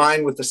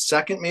 combined with the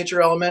second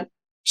major element,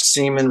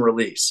 semen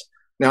release.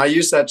 Now, I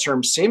use that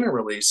term semen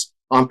release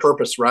on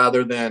purpose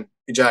rather than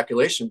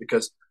ejaculation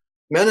because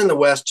men in the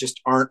West just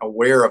aren't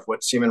aware of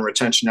what semen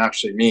retention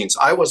actually means.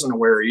 I wasn't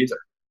aware either,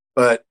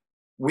 but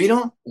we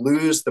don't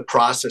lose the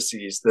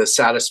processes, the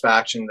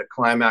satisfaction, the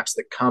climax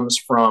that comes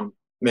from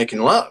making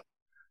love.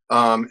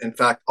 In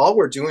fact, all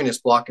we're doing is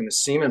blocking the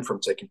semen from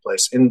taking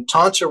place. In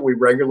Tantra, we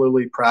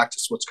regularly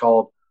practice what's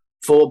called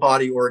full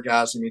body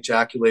orgasm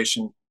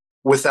ejaculation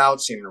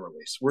without semen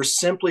release. We're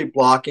simply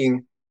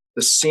blocking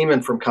the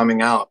semen from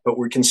coming out, but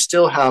we can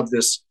still have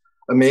this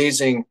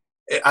amazing,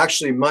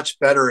 actually much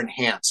better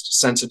enhanced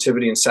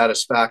sensitivity and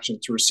satisfaction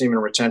through semen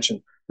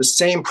retention. The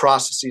same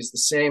processes, the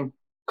same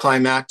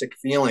climactic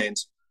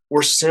feelings.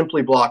 We're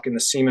simply blocking the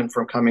semen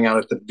from coming out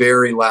at the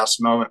very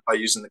last moment by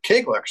using the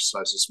Kegel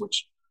exercises,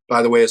 which,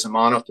 by the way, is a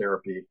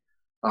monotherapy.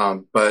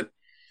 But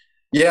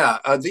yeah,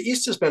 the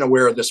East has been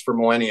aware of this for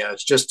millennia.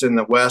 It's just in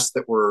the West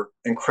that we're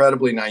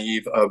incredibly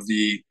naive of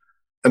the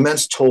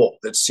immense toll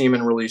that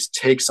semen release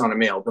takes on a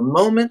male. The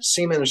moment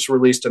semen is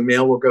released, a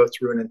male will go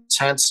through an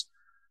intense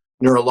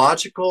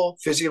neurological,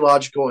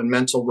 physiological, and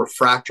mental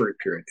refractory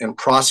period and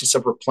process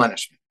of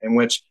replenishment in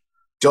which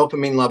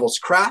dopamine levels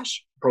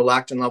crash,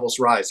 prolactin levels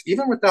rise,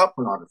 even without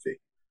pornography.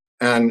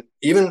 And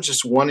even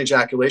just one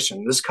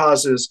ejaculation, this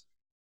causes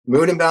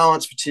mood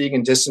imbalance, fatigue,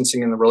 and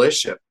distancing in the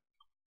relationship,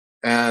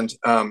 and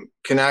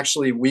can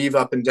actually weave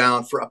up and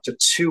down for up to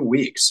 2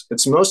 weeks.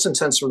 It's most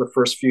intense for the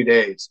first few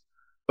days,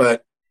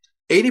 but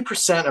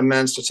 80% of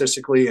men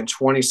statistically and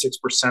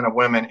 26% of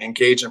women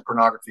engage in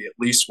pornography at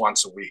least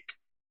once a week.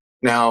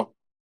 Now,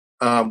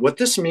 what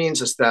this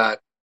means is that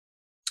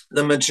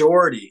the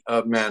majority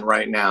of men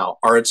right now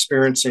are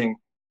experiencing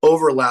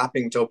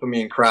overlapping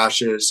dopamine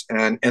crashes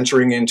and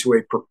entering into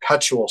a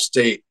perpetual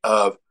state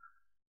of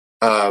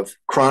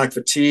chronic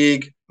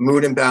fatigue,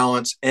 mood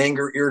imbalance,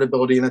 anger,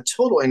 irritability, and a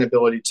total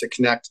inability to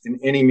connect in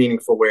any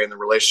meaningful way in the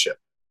relationship.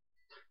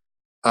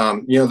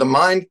 The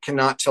mind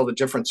cannot tell the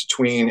difference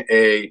between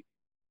a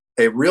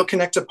real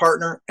connected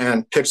partner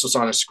and pixels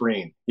on a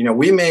screen.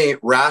 We may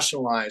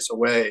rationalize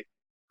away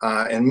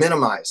and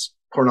minimize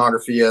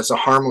pornography as a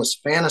harmless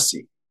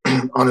fantasy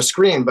on a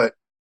screen, but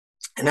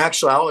in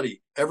actuality,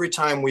 every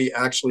time we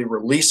actually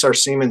release our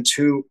semen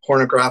to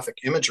pornographic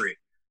imagery,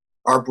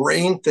 our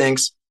brain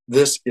thinks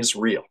this is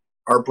real.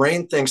 Our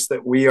brain thinks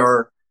that we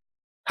are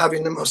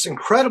having the most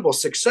incredible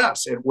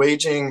success at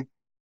waging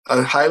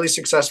a highly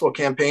successful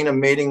campaign of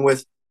mating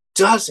with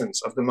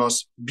dozens of the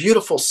most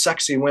beautiful,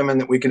 sexy women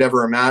that we could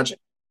ever imagine.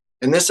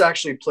 And this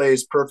actually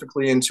plays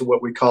perfectly into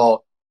what we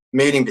call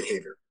mating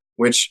behavior,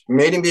 which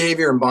mating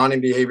behavior and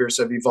bonding behaviors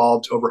have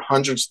evolved over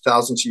hundreds of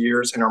thousands of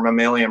years in our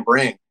mammalian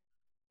brain.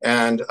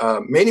 And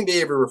mating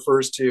behavior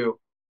refers to,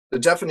 the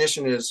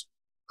definition is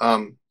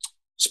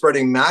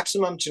spreading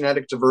maximum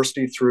genetic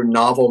diversity through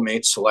novel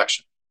mate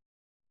selection.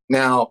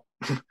 Now,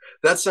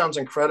 that sounds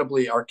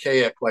incredibly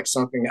archaic, like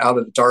something out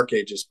of the dark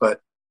ages,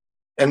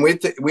 and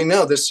we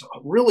know this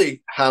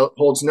really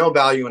holds no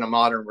value in a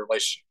modern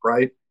relationship,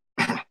 right?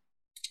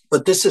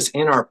 But this is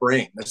in our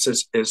brain. This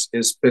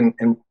is been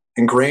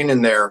ingrained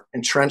in there,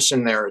 entrenched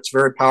in there. It's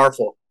very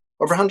powerful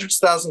over hundreds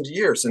of thousands of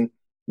years. And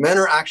men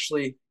are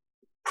actually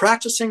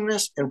practicing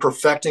this and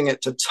perfecting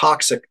it to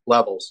toxic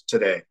levels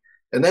today.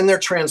 And then they're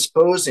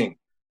transposing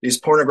these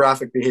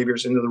pornographic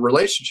behaviors into the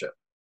relationship,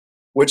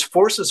 which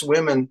forces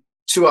women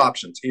two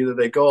options. Either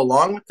they go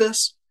along with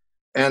this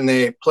and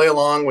they play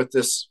along with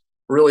this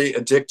really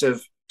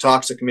addictive,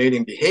 toxic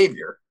mating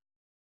behavior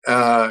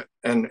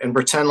and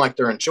pretend like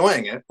they're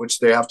enjoying it, which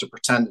they have to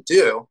pretend to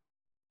do,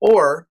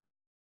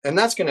 and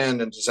that's going to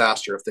end in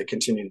disaster if they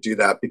continue to do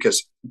that,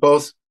 because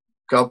both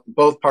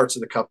parts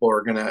of the couple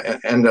are going to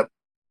end up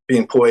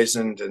being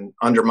poisoned and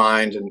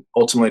undermined and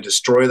ultimately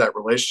destroy that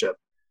relationship.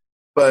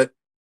 But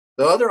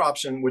the other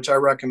option, which I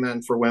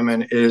recommend for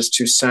women, is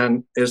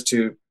to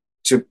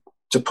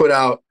put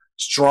out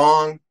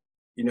strong,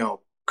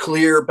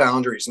 clear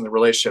boundaries in the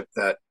relationship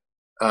that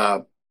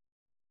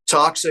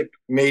toxic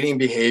mating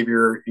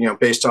behavior,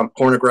 based on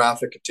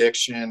pornographic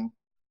addiction,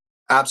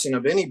 absent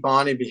of any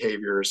bonding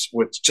behaviors,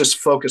 which just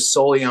focus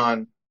solely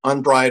on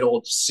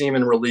unbridled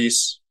semen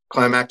release,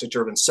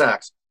 climactic-driven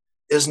sex,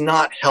 is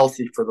not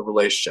healthy for the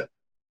relationship.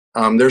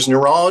 There's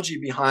neurology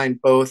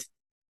behind both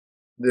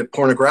the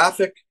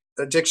pornographic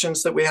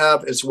addictions that we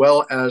have, as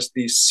well as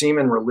the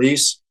semen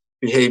release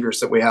behaviors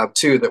that we have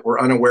too, that we're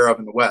unaware of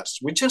in the West.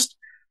 We just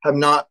have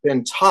not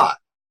been taught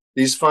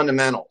these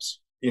fundamentals,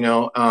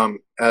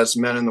 as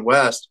men in the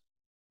West,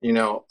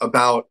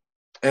 about,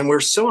 and we're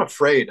so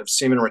afraid of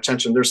semen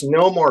retention. There's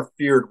no more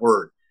feared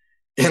word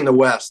in the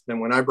West than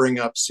when I bring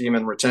up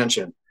semen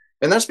retention.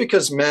 And that's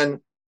because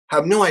men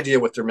have no idea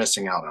what they're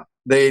missing out on.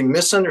 They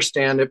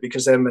misunderstand it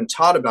because they haven't been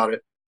taught about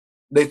it.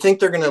 They think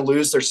they're going to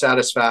lose their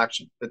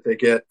satisfaction that they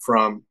get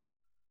from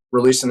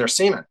releasing their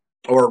semen,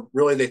 or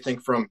really they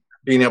think from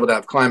being able to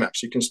have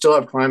climax. You can still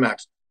have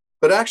climax,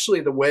 but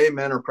actually the way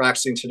men are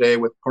practicing today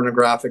with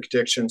pornographic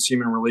addiction,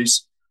 semen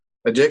release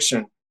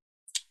addiction,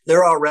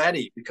 they're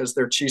already, because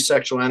their chi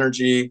sexual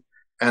energy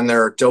and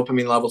their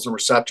dopamine levels and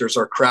receptors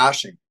are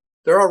crashing,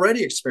 they're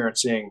already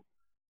experiencing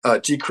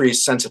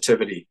decreased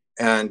sensitivity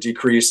and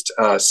decreased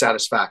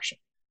satisfaction.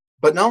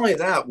 But not only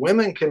that,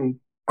 women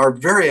are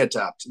very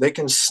adept. They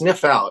can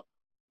sniff out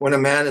when a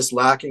man is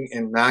lacking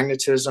in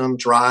magnetism,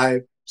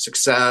 drive,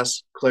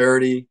 success,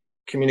 clarity,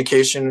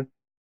 communication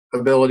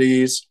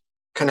abilities,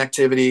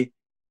 connectivity,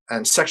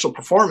 and sexual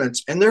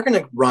performance, and they're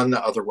going to run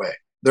the other way.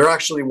 They're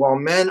actually, while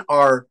men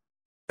are,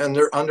 and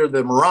they're under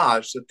the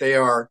mirage that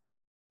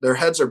their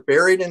heads are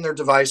buried in their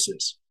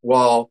devices,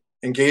 while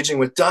engaging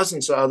with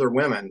dozens of other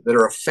women that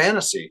are a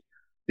fantasy,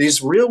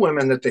 these real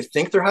women that they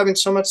think they're having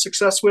so much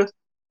success with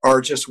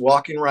are just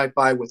walking right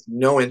by with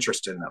no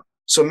interest in them.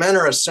 So men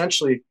are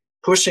essentially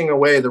pushing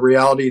away the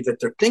reality that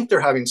they think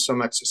they're having so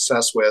much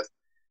success with,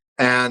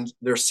 and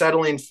they're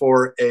settling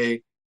for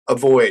a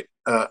void,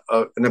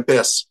 an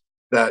abyss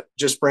that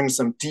just brings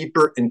them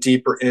deeper and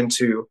deeper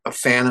into a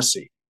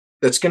fantasy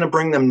that's going to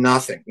bring them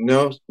nothing,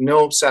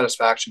 no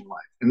satisfaction in life.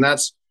 And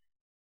that's,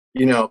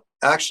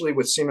 actually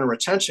with semen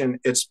retention,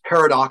 it's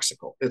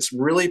paradoxical. It's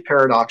really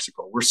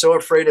paradoxical. We're so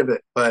afraid of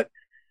it, but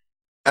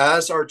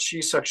as our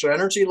chi sexual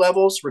energy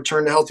levels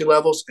return to healthy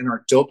levels and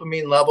our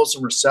dopamine levels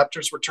and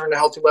receptors return to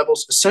healthy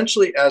levels,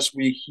 essentially as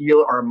we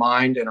heal our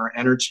mind and our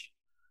energy,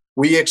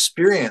 we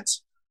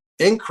experience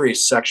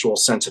increased sexual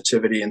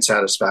sensitivity and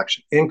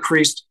satisfaction,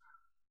 increased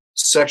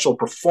sexual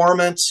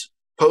performance,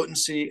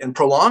 potency, and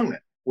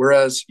prolongment.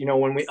 Whereas,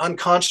 when we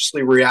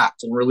unconsciously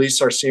react and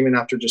release our semen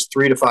after just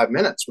 3 to 5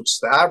 minutes, which is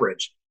the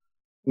average,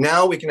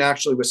 now we can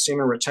actually, with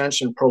semen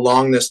retention,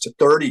 prolong this to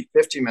 30,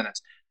 50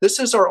 minutes.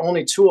 This is our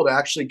only tool to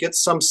actually get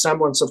some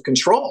semblance of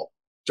control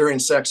during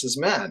sex as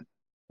men,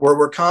 where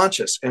we're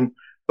conscious.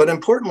 But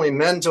importantly,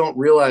 men don't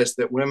realize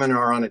that women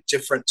are on a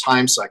different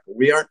time cycle.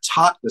 We aren't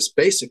taught this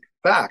basic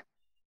fact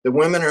that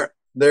women are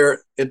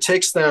there. It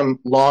takes them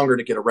longer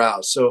to get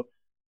aroused. So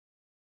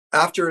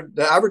after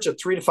the average of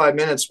 3 to 5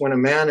 minutes, when a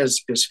man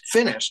is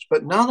finished,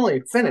 but not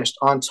only finished,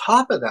 on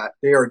top of that,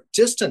 they are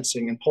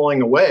distancing and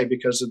pulling away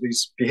because of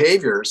these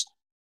behaviors.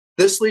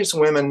 This leaves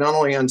women not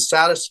only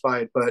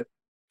unsatisfied, but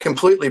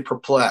completely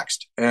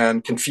perplexed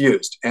and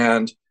confused.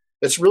 And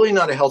it's really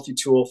not a healthy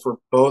tool for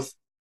both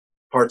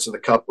parts of the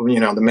couple,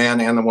 the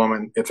man and the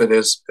woman, if it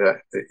is, a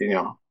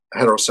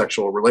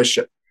heterosexual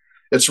relationship.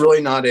 It's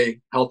really not a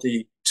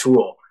healthy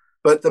tool.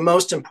 But the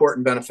most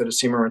important benefit of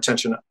semen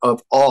retention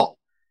of all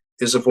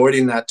is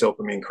avoiding that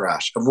dopamine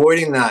crash,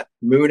 avoiding that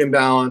mood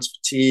imbalance,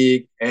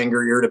 fatigue,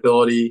 anger,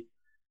 irritability,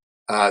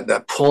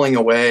 that pulling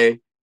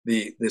away,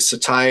 the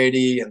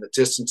satiety and the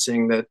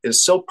distancing that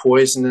is so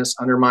poisonous,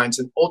 undermines,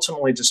 and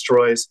ultimately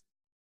destroys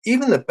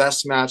even the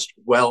best matched,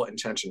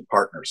 well-intentioned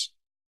partners.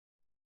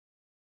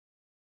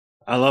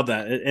 I love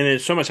that, and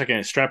there's so much I can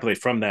extrapolate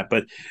from that.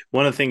 But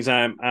one of the things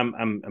I'm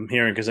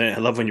hearing, because I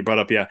love when you brought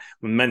up,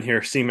 when men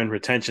hear semen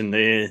retention,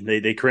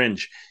 they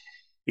cringe.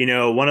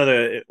 One of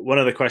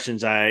the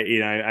questions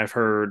I've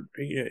heard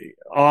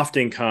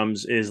often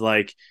comes is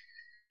like,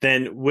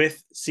 then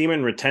with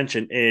semen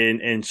retention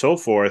and so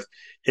forth,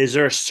 is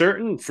there a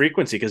certain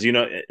frequency? Because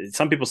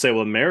some people say,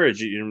 well,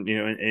 marriage,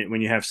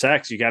 when you have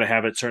sex, you got to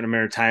have a certain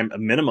amount of time, a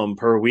minimum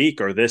per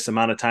week, or this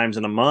amount of times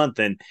in a month,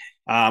 and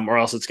or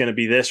else it's going to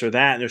be this or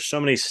that. And there's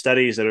so many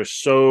studies that are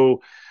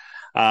so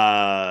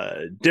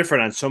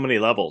different on so many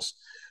levels.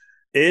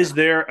 Is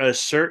there a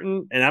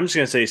certain, and I'm just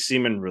going to say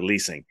semen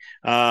releasing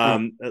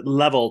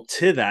level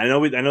to that? I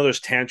know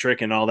there's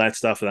tantric and all that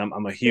stuff, and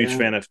I'm a huge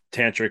fan of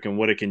tantric and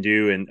what it can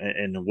do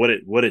and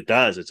what it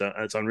does.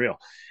 It's unreal.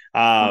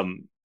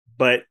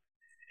 But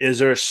is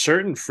there a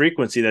certain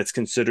frequency that's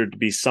considered to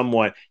be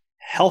somewhat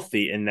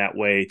healthy in that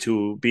way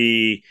to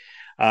be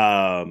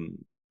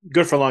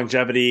good for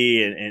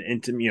longevity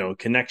and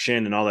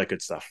connection and all that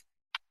good stuff?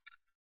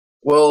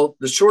 Well,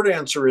 the short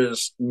answer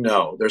is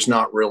no. There's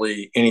not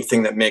really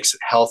anything that makes it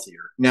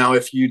healthier. Now,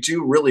 if you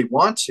do really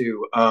want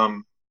to,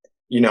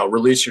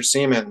 release your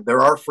semen,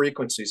 there are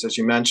frequencies, as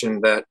you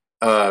mentioned, that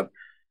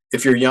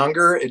if you're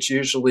younger, it's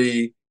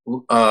usually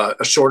a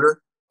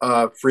shorter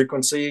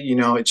frequency.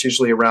 It's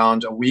usually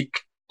around a week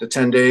to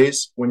 10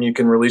 days when you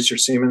can release your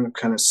semen,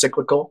 kind of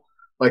cyclical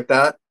like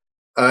that.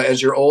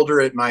 As you're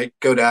older, it might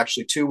go to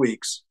actually 2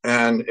 weeks.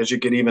 And as you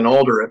get even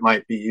older, it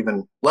might be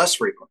even less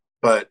frequent.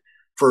 But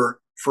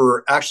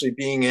for actually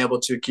being able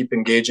to keep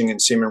engaging in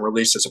semen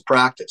release as a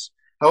practice.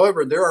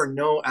 However, there are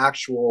no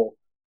actual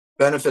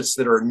benefits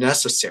that are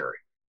necessary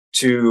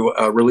to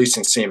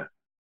releasing semen.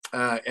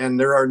 And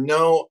there are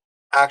no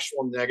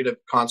actual negative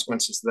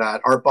consequences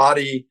that our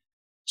body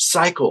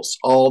cycles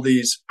all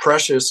these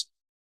precious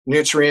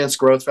nutrients,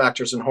 growth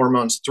factors, and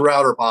hormones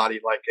throughout our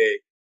body like a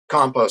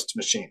compost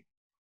machine.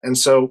 And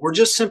so we're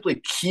just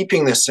simply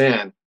keeping this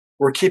in.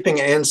 We're keeping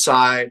it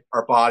inside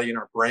our body and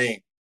our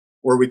brain,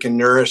 where we can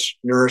nourish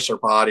our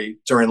body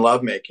during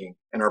lovemaking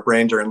and our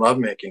brain during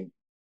lovemaking,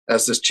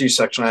 as this chi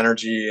sexual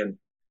energy and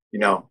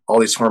all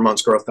these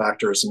hormones, growth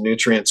factors, and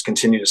nutrients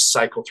continue to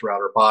cycle throughout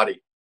our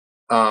body.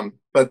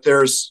 But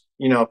there's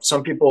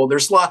some people,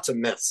 there's lots of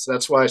myths.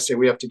 That's why I say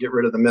we have to get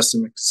rid of the myths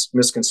and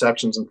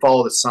misconceptions and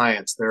follow the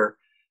science.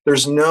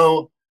 There's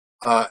no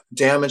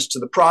damage to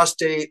the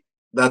prostate.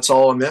 That's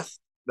all a myth.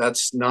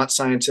 That's not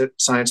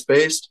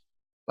science-based.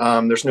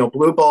 There's no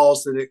blue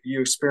balls that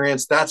you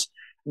experience.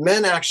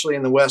 Men actually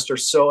in the West are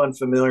so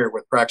unfamiliar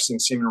with practicing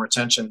semen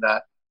retention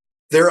that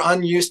they're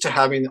unused to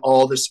having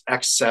all this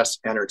excess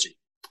energy.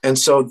 And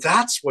so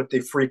that's what they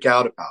freak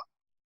out about.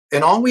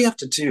 And all we have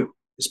to do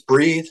is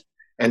breathe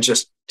and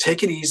just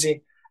take it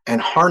easy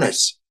and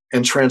harness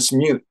and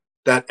transmute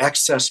that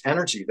excess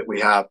energy that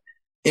we have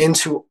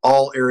into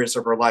all areas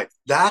of our life.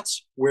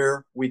 That's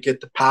where we get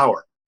the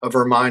power of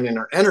our mind and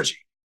our energy.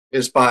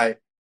 is by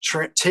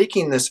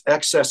taking this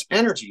excess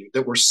energy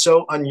that we're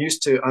so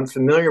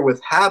unfamiliar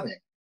with having,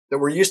 that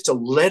we're used to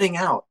letting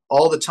out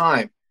all the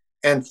time,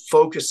 and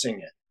focusing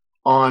it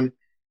on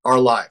our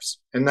lives.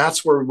 And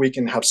that's where we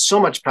can have so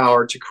much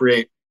power to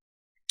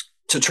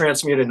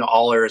transmute into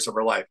all areas of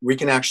our life. We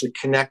can actually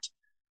connect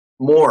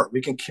more.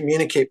 We can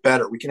communicate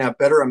better. We can have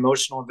better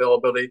emotional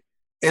availability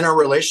in our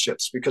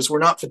relationships because we're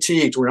not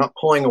fatigued. We're not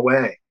pulling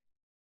away.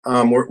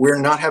 We're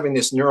not having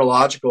these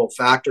neurological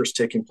factors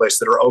taking place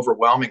that are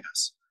overwhelming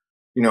us,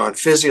 and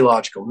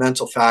physiological,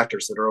 mental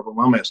factors that are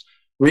overwhelming us.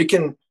 We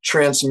can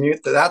transmute.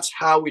 That's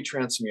how we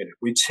transmute it.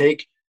 We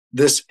take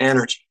this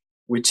energy.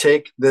 We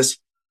take this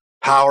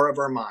power of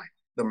our mind,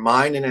 the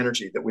mind and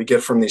energy that we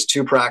get from these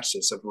two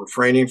practices of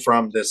refraining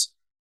from this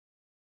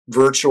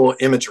virtual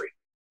imagery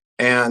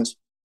and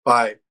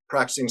by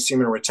practicing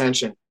semen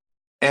retention,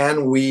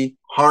 and we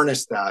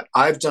harness that.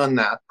 I've done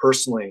that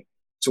personally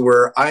to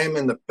where I am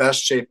in the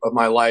best shape of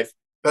my life,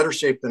 better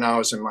shape than I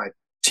was in my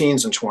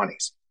teens and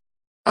 20s.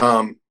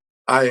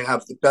 I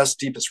have the best,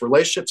 deepest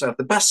relationships. I have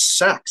the best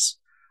sex.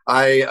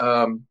 I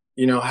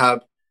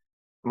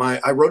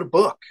wrote a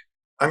book.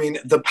 I mean,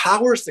 the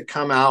powers that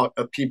come out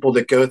of people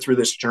that go through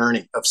this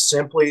journey of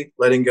simply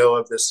letting go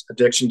of this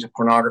addiction to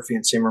pornography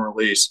and semen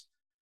release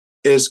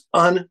is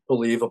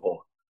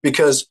unbelievable,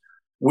 because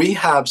we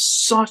have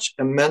such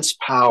immense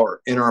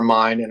power in our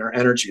mind and our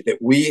energy that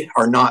we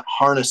are not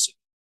harnessing.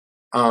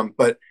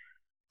 But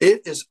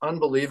it is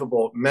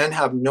unbelievable. Men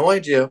have no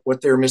idea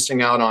what they're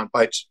missing out on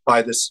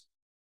by this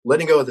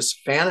letting go of this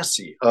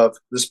fantasy of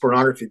this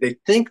pornography. They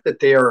think that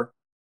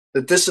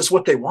that this is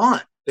what they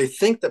want. They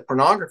think that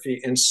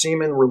pornography and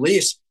semen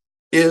release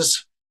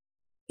is,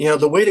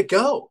 the way to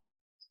go,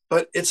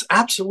 but it's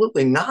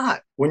absolutely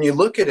not. When you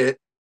look at it,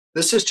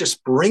 this is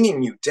just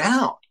bringing you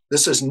down.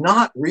 This is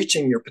not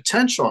reaching your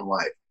potential in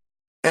life.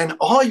 And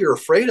all you're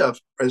afraid of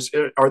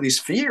are these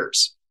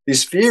fears,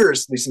 these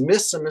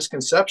myths and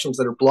misconceptions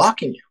that are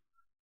blocking you.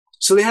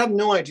 So they have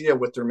no idea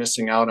what they're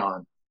missing out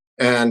on.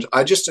 And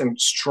I just am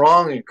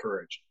strongly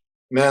encourage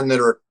men that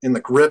are in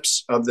the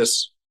grips of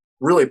this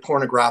really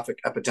pornographic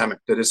epidemic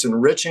that is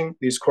enriching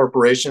these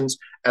corporations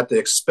at the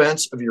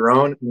expense of your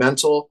own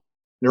mental,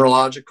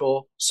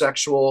 neurological,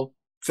 sexual,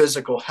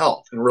 physical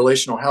health and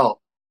relational health,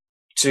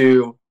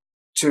 to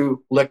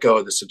let go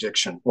of this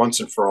addiction once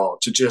and for all,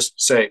 to just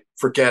say,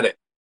 forget it.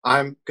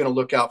 I'm going to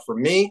look out for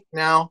me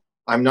now.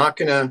 I'm not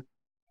going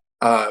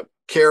to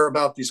care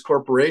about these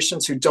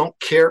corporations who don't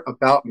care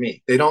about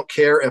me. They don't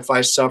care if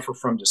I suffer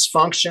from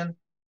dysfunction,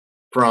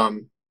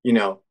 from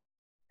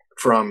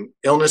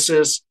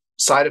illnesses,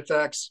 side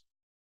effects,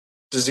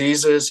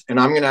 diseases, and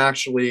I'm going to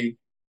actually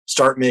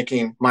start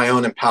making my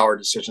own empowered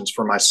decisions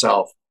for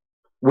myself.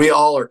 We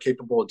all are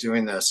capable of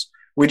doing this.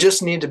 We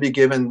just need to be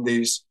given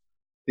these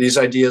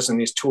ideas and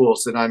these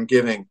tools that I'm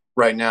giving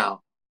right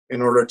now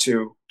in order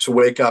to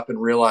wake up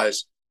and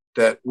realize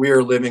that we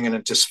are living in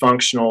a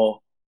dysfunctional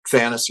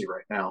fantasy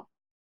right now.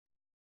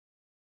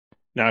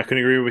 No, I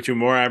couldn't agree with you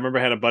more. I remember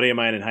I had a buddy of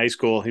mine in high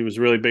school. He was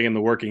really big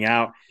into working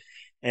out,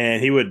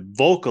 and he would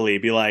vocally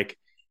be like,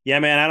 yeah,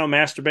 man, I don't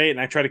masturbate,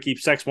 and I try to keep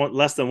sex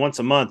less than once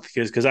a month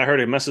because I heard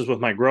it messes with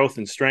my growth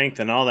and strength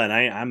and all that.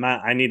 And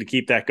I need to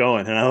keep that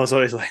going. And I was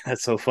always like,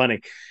 that's so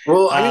funny.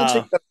 Well, I'm going to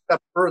take that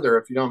step further,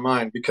 if you don't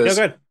mind, because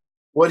go ahead.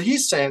 What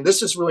he's saying,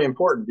 this is really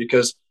important,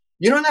 because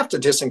you don't have to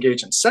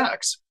disengage in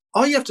sex.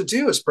 All you have to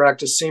do is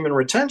practice semen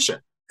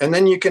retention, and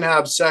then you can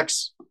have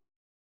sex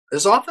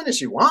as often as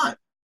you want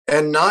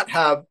and not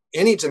have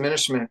any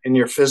diminishment in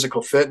your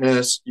physical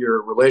fitness,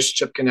 your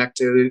relationship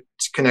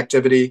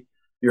connectivity,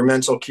 your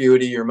mental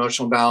acuity, your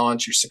emotional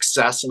balance, your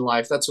success in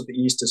life. That's what the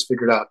East has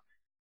figured out.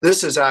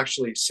 This is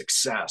actually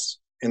success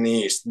in the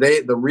East.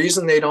 The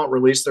reason they don't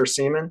release their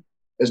semen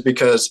is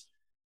because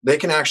they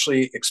can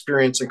actually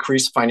experience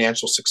increased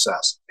financial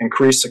success,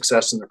 increased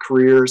success in their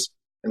careers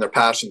and their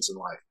passions in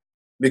life,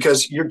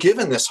 because you're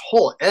given this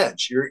whole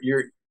edge.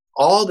 You're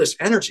all this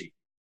energy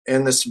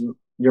and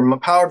your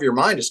power of your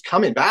mind is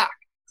coming back.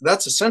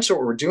 That's essentially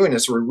what we're doing,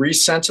 is we're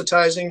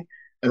resensitizing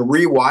and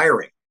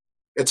rewiring.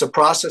 It's a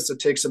process that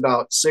takes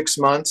about 6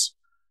 months,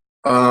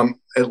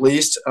 at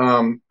least,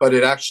 but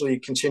it actually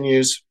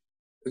continues.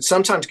 It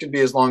sometimes could be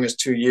as long as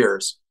 2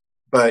 years,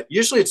 but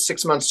usually it's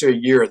 6 months to a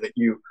year that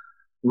you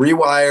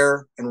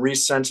rewire and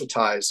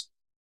resensitize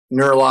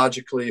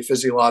neurologically,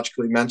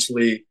 physiologically,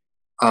 mentally,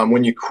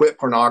 when you quit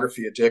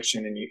pornography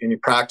addiction and you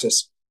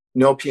practice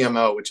no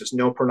PMO, which is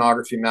no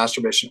pornography,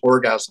 masturbation,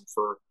 orgasm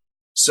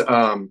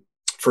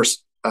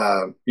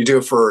you do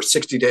it for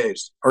 60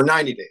 days or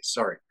 90 days,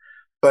 sorry.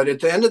 But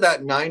at the end of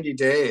that 90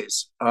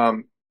 days,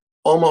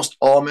 almost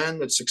all men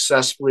that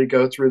successfully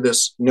go through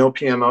this no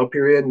PMO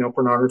period, no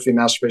pornography,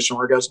 masturbation,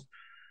 orgasm,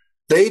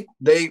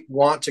 they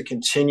want to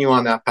continue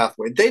on that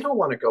pathway. They don't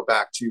want to go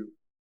back to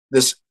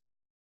this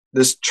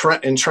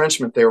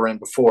entrenchment they were in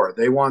before.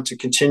 They want to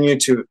continue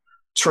to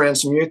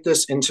transmute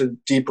this into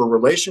deeper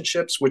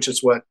relationships, which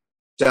is what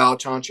Tao,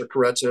 Tantra,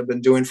 Karezza have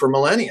been doing for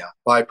millennia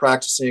by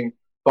practicing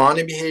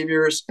bonding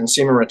behaviors and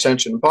semen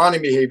retention.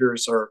 Bonding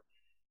behaviors are,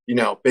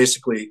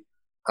 basically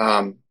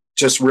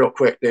just real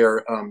quick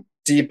there,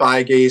 deep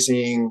eye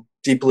gazing,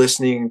 deep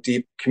listening,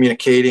 deep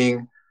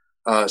communicating,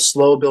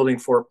 slow building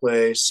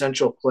foreplay,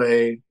 sensual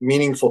play,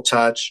 meaningful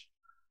touch,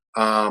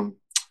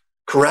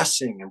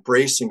 caressing,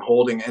 embracing,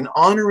 holding, and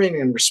honoring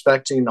and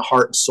respecting the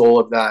heart and soul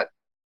of that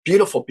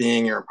beautiful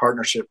being you're in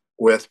partnership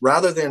with,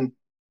 rather than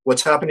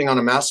what's happening on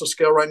a massive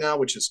scale right now,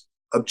 which is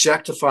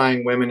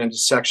objectifying women into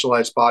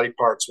sexualized body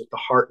parts with the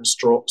heart and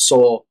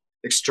soul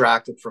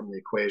extracted from the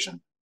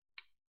equation.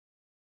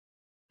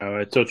 Oh,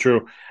 it's so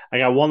true. I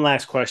got one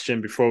last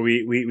question before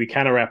we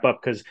kind of wrap up,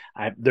 because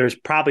there's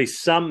probably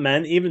some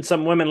men, even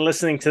some women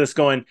listening to this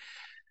going,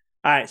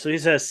 all right, so he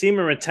says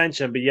semen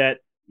retention, but yet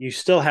you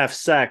still have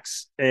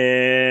sex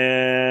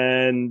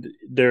and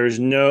there's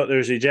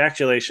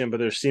ejaculation, but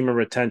there's semen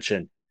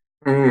retention.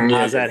 How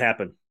does that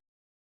happen?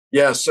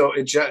 Yeah, so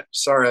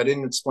sorry, I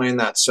didn't explain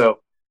that. So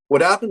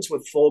what happens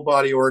with full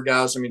body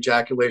orgasm,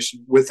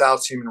 ejaculation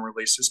without semen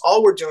release is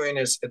all we're doing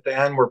is at the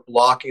end, we're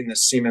blocking the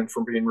semen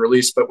from being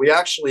released, but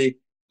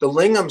the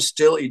lingam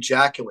still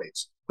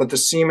ejaculates, but the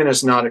semen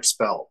is not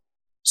expelled.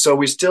 So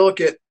we still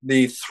get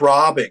the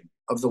throbbing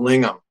of the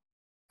lingam,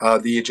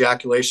 the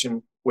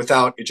ejaculation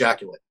without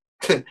ejaculate,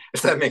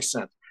 if that makes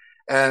sense.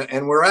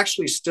 And we're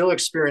actually still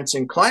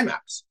experiencing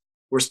climax.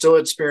 We're still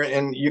experiencing,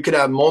 and you could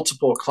have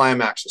multiple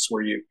climaxes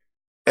where you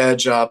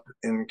edge up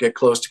and get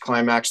close to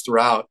climax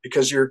throughout,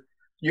 because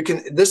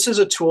this is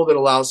a tool that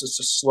allows us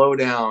to slow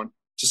down,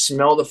 to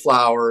smell the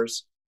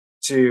flowers,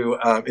 to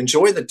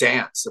enjoy the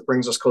dance that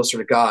brings us closer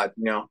to God,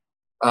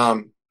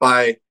 and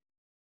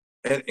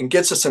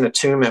gets us in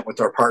attunement with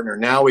our partner.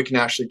 Now we can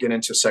actually get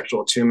into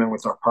sexual attunement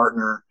with our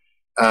partner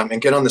and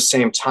get on the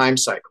same time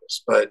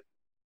cycles. But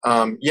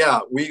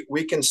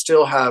we can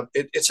still have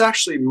it's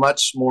actually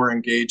much more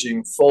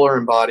engaging, fuller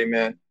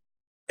embodiment,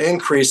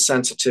 increased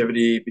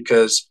sensitivity,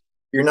 because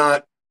you're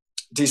not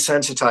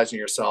desensitizing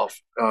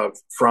yourself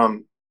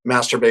from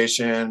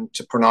masturbation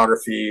to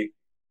pornography,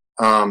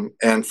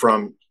 and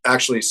from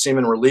actually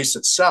semen release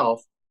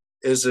itself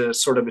is a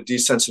sort of a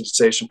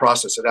desensitization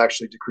process. It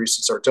actually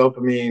decreases our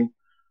dopamine,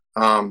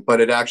 but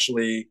it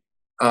actually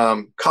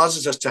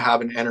causes us to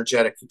have an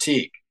energetic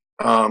fatigue,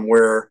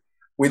 where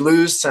we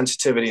lose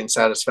sensitivity and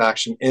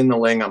satisfaction in the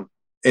lingam,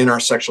 in our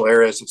sexual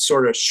areas. It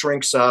sort of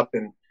shrinks up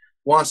and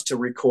wants to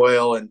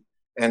recoil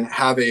and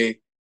have a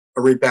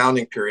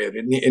rebounding period.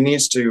 It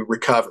needs to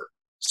recover.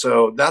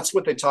 So that's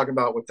what they talk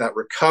about with that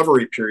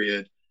recovery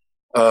period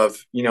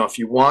of, if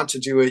you want to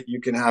do it, you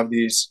can have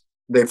these,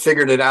 they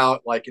figured it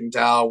out like in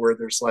Tao, where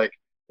there's like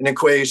an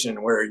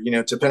equation where,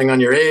 depending on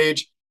your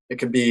age, it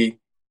could be,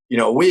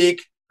 a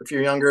week. If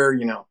you're younger,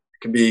 it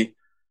could be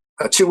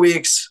 2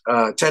 weeks,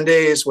 10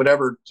 days,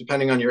 whatever,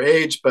 depending on your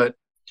age. But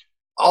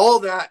all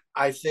that,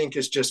 I think,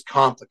 is just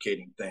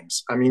complicating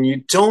things. I mean,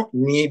 you don't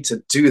need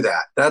to do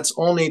that. That's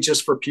only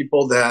just for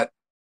people that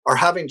are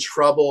having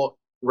trouble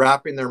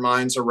wrapping their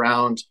minds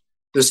around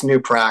this new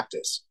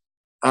practice.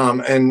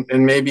 And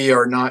maybe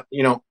are not,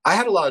 I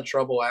had a lot of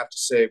trouble, I have to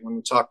say, when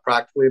we talk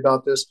practically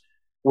about this,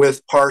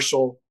 with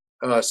partial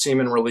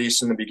semen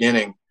release in the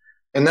beginning.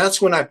 And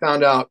that's when I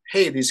found out,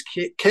 hey, these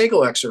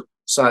Kegel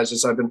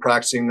exercises I've been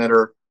practicing that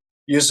are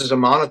used as a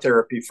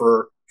monotherapy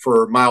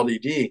for mild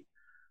ED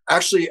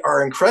actually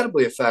are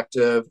incredibly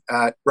effective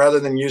at, rather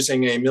than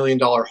using $1 million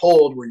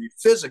hold where you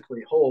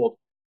physically hold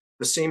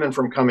the semen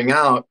from coming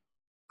out.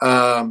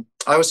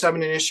 I was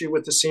having an issue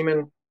with the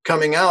semen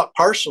coming out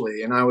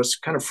partially, and I was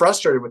kind of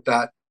frustrated with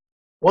that.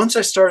 Once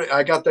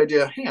I got the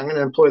idea, hey, I'm going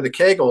to employ the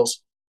Kegels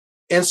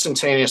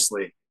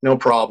instantaneously, no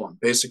problem.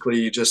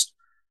 Basically,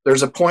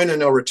 there's a point of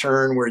no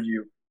return where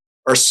you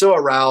are so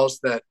aroused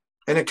that,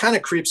 and it kind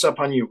of creeps up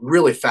on you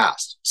really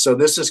fast. So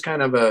this is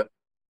kind of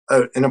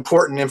an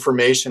important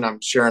information I'm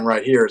sharing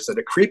right here, is that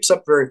it creeps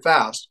up very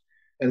fast.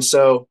 And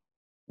so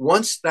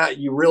once that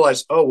you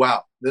realize, oh,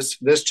 wow, this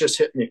just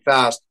hit me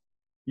fast,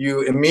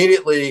 you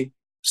immediately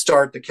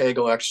start the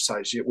Kegel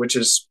exercise, which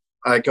is,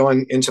 I go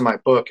into my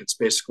book, it's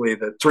basically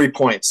the 3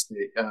 points,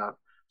 the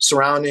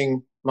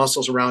surrounding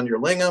muscles around your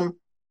lingam,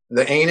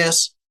 the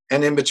anus,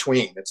 and in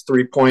between. It's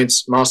 3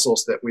 points,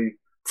 muscles that we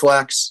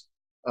flex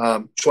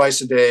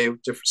twice a day,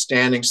 different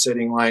standing,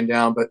 sitting, lying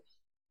down. But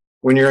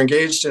when you're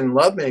engaged in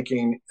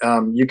lovemaking,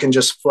 you can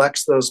just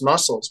flex those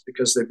muscles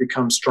because they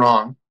become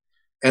strong.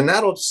 And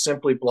that'll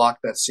simply block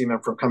that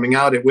semen from coming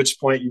out, at which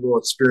point you will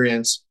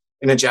experience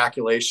an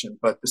ejaculation,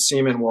 but the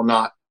semen will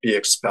not be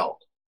expelled.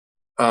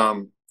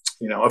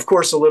 Of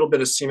course, a little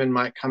bit of semen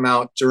might come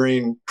out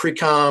during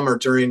pre-cum or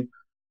during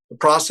the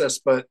process,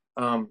 but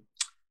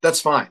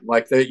that's fine.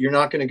 Like you're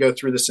not going to go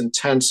through this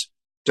intense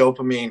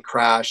dopamine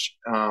crash,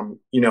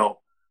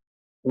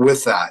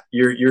 with that.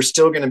 You're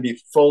still going to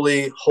be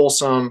fully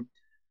wholesome.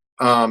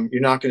 You're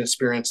not going to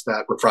experience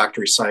that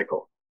refractory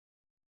cycle.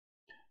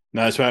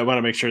 No, that's why I want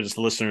to make sure that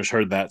the listeners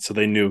heard that, so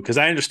they knew, because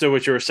I understood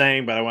what you were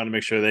saying, but I want to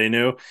make sure they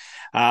knew.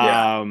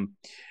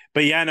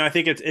 But yeah, no, I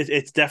think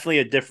it's definitely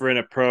a different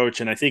approach,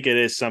 and I think it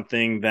is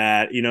something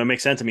that it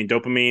makes sense. I mean,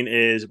 dopamine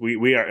is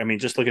we are. I mean,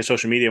 just look at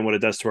social media and what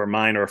it does to our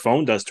mind, or our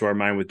phone does to our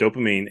mind with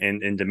dopamine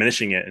and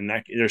diminishing it. And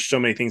there's so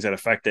many things that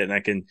affect it. And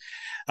I can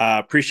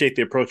appreciate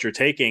the approach you're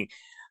taking.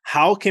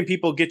 How can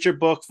people get your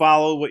book,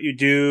 follow what you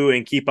do,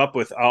 and keep up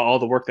with all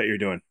the work that you're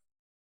doing?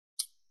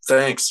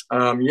 Thanks.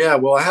 Yeah,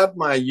 well, I have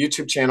my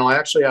YouTube channel. I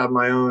actually have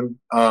my own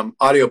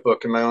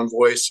audiobook in my own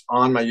voice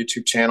on my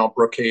YouTube channel,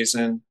 Brooke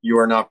Hazen, You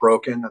Are Not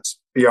Broken. That's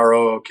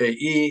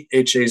BROOKEHAZEN,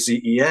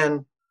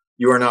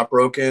 You Are Not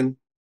Broken.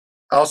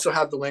 I also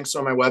have the links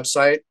on my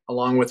website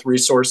along with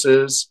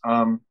resources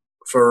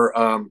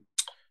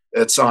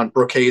it's on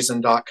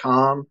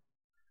brookehazen.com.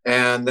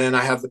 And then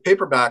I have the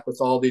paperback with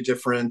all the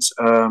different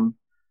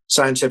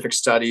scientific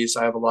studies.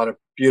 I have a lot of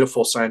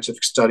beautiful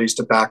scientific studies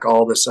to back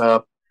all this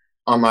up.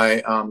 On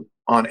my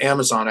on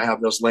Amazon, I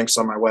have those links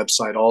on my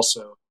website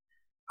also.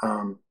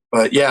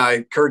 But yeah, I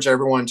encourage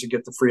everyone to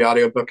get the free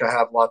audiobook. I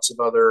have lots of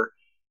other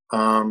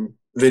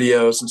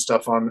videos and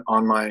stuff on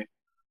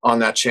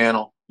that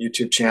channel,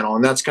 YouTube channel,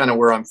 and that's kind of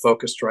where I'm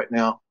focused right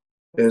now,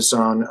 is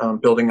on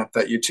building up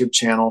that YouTube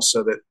channel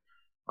so that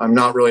I'm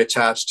not really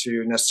attached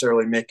to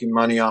necessarily making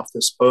money off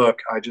this book.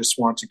 I just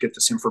want to get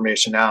this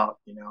information out.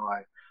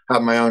 I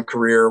have my own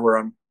career where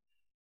I'm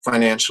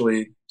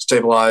financially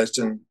stabilized,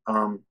 and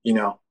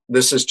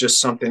this is just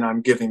something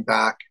I'm giving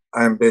back.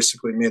 I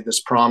basically made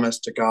this promise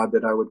to God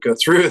that I would go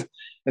through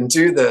and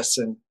do this.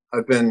 And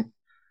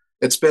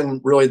it's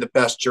been really the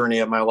best journey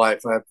of my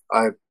life.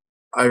 I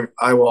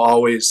will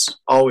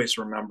always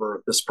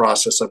remember this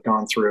process I've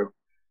gone through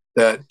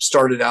that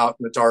started out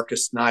in the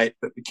darkest night,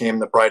 but became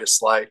the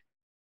brightest light.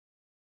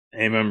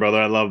 Amen, brother.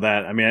 I love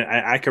that. I mean,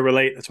 I can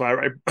relate. That's why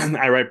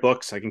I write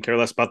books. I can care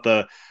less about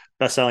the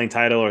best-selling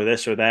title or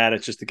this or that.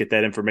 It's just to get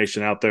that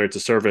information out there. It's a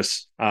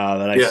service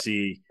that I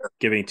see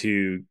giving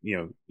to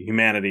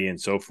humanity and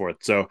so forth.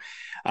 So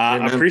I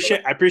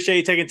appreciate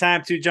you taking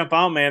time to jump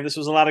on, man. This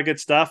was a lot of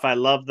good stuff. I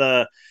love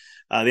the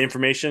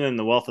information and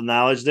the wealth of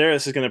knowledge there.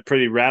 This is going to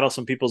pretty rattle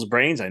some people's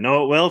brains. I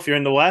know it will if you're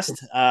in the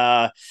West.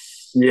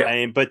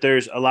 But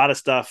there's a lot of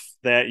stuff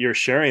that you're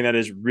sharing that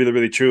is really,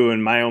 really true.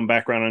 In my own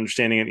background,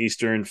 understanding in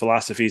Eastern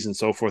philosophies and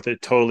so forth,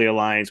 it totally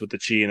aligns with the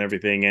chi and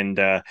everything. And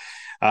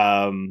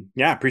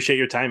appreciate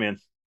your time, man.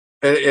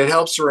 It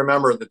helps to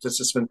remember that this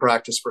has been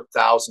practiced for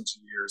thousands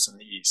of years in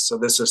the East. So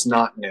this is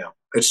not new.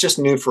 It's just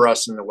new for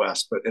us in the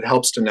West, but it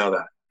helps to know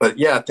that. But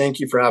yeah, thank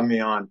you for having me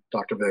on,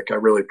 Dr. Vic. I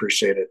really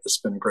appreciate it. It's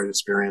been a great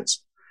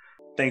experience.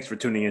 Thanks for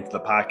tuning into the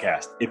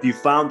podcast. If you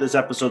found this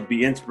episode to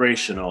be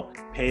inspirational,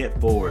 pay it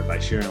forward by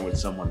sharing it with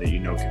someone that you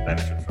know can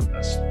benefit from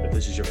this. If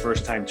this is your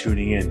first time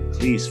tuning in,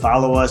 please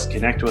follow us,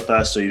 connect with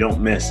us so you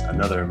don't miss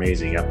another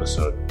amazing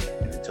episode.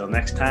 And until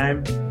next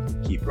time,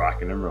 keep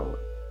rocking and rolling.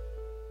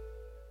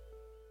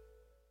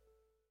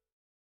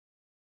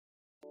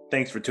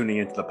 Thanks for tuning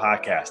into the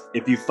podcast.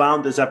 If you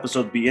found this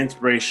episode to be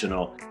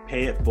inspirational,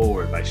 pay it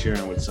forward by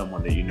sharing it with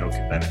someone that you know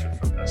can benefit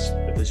from this.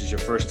 If this is your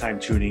first time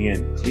tuning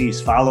in,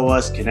 please follow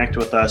us, connect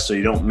with us so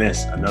you don't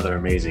miss another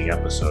amazing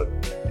episode.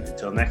 And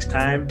until next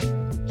time,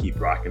 keep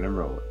rocking and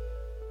rolling.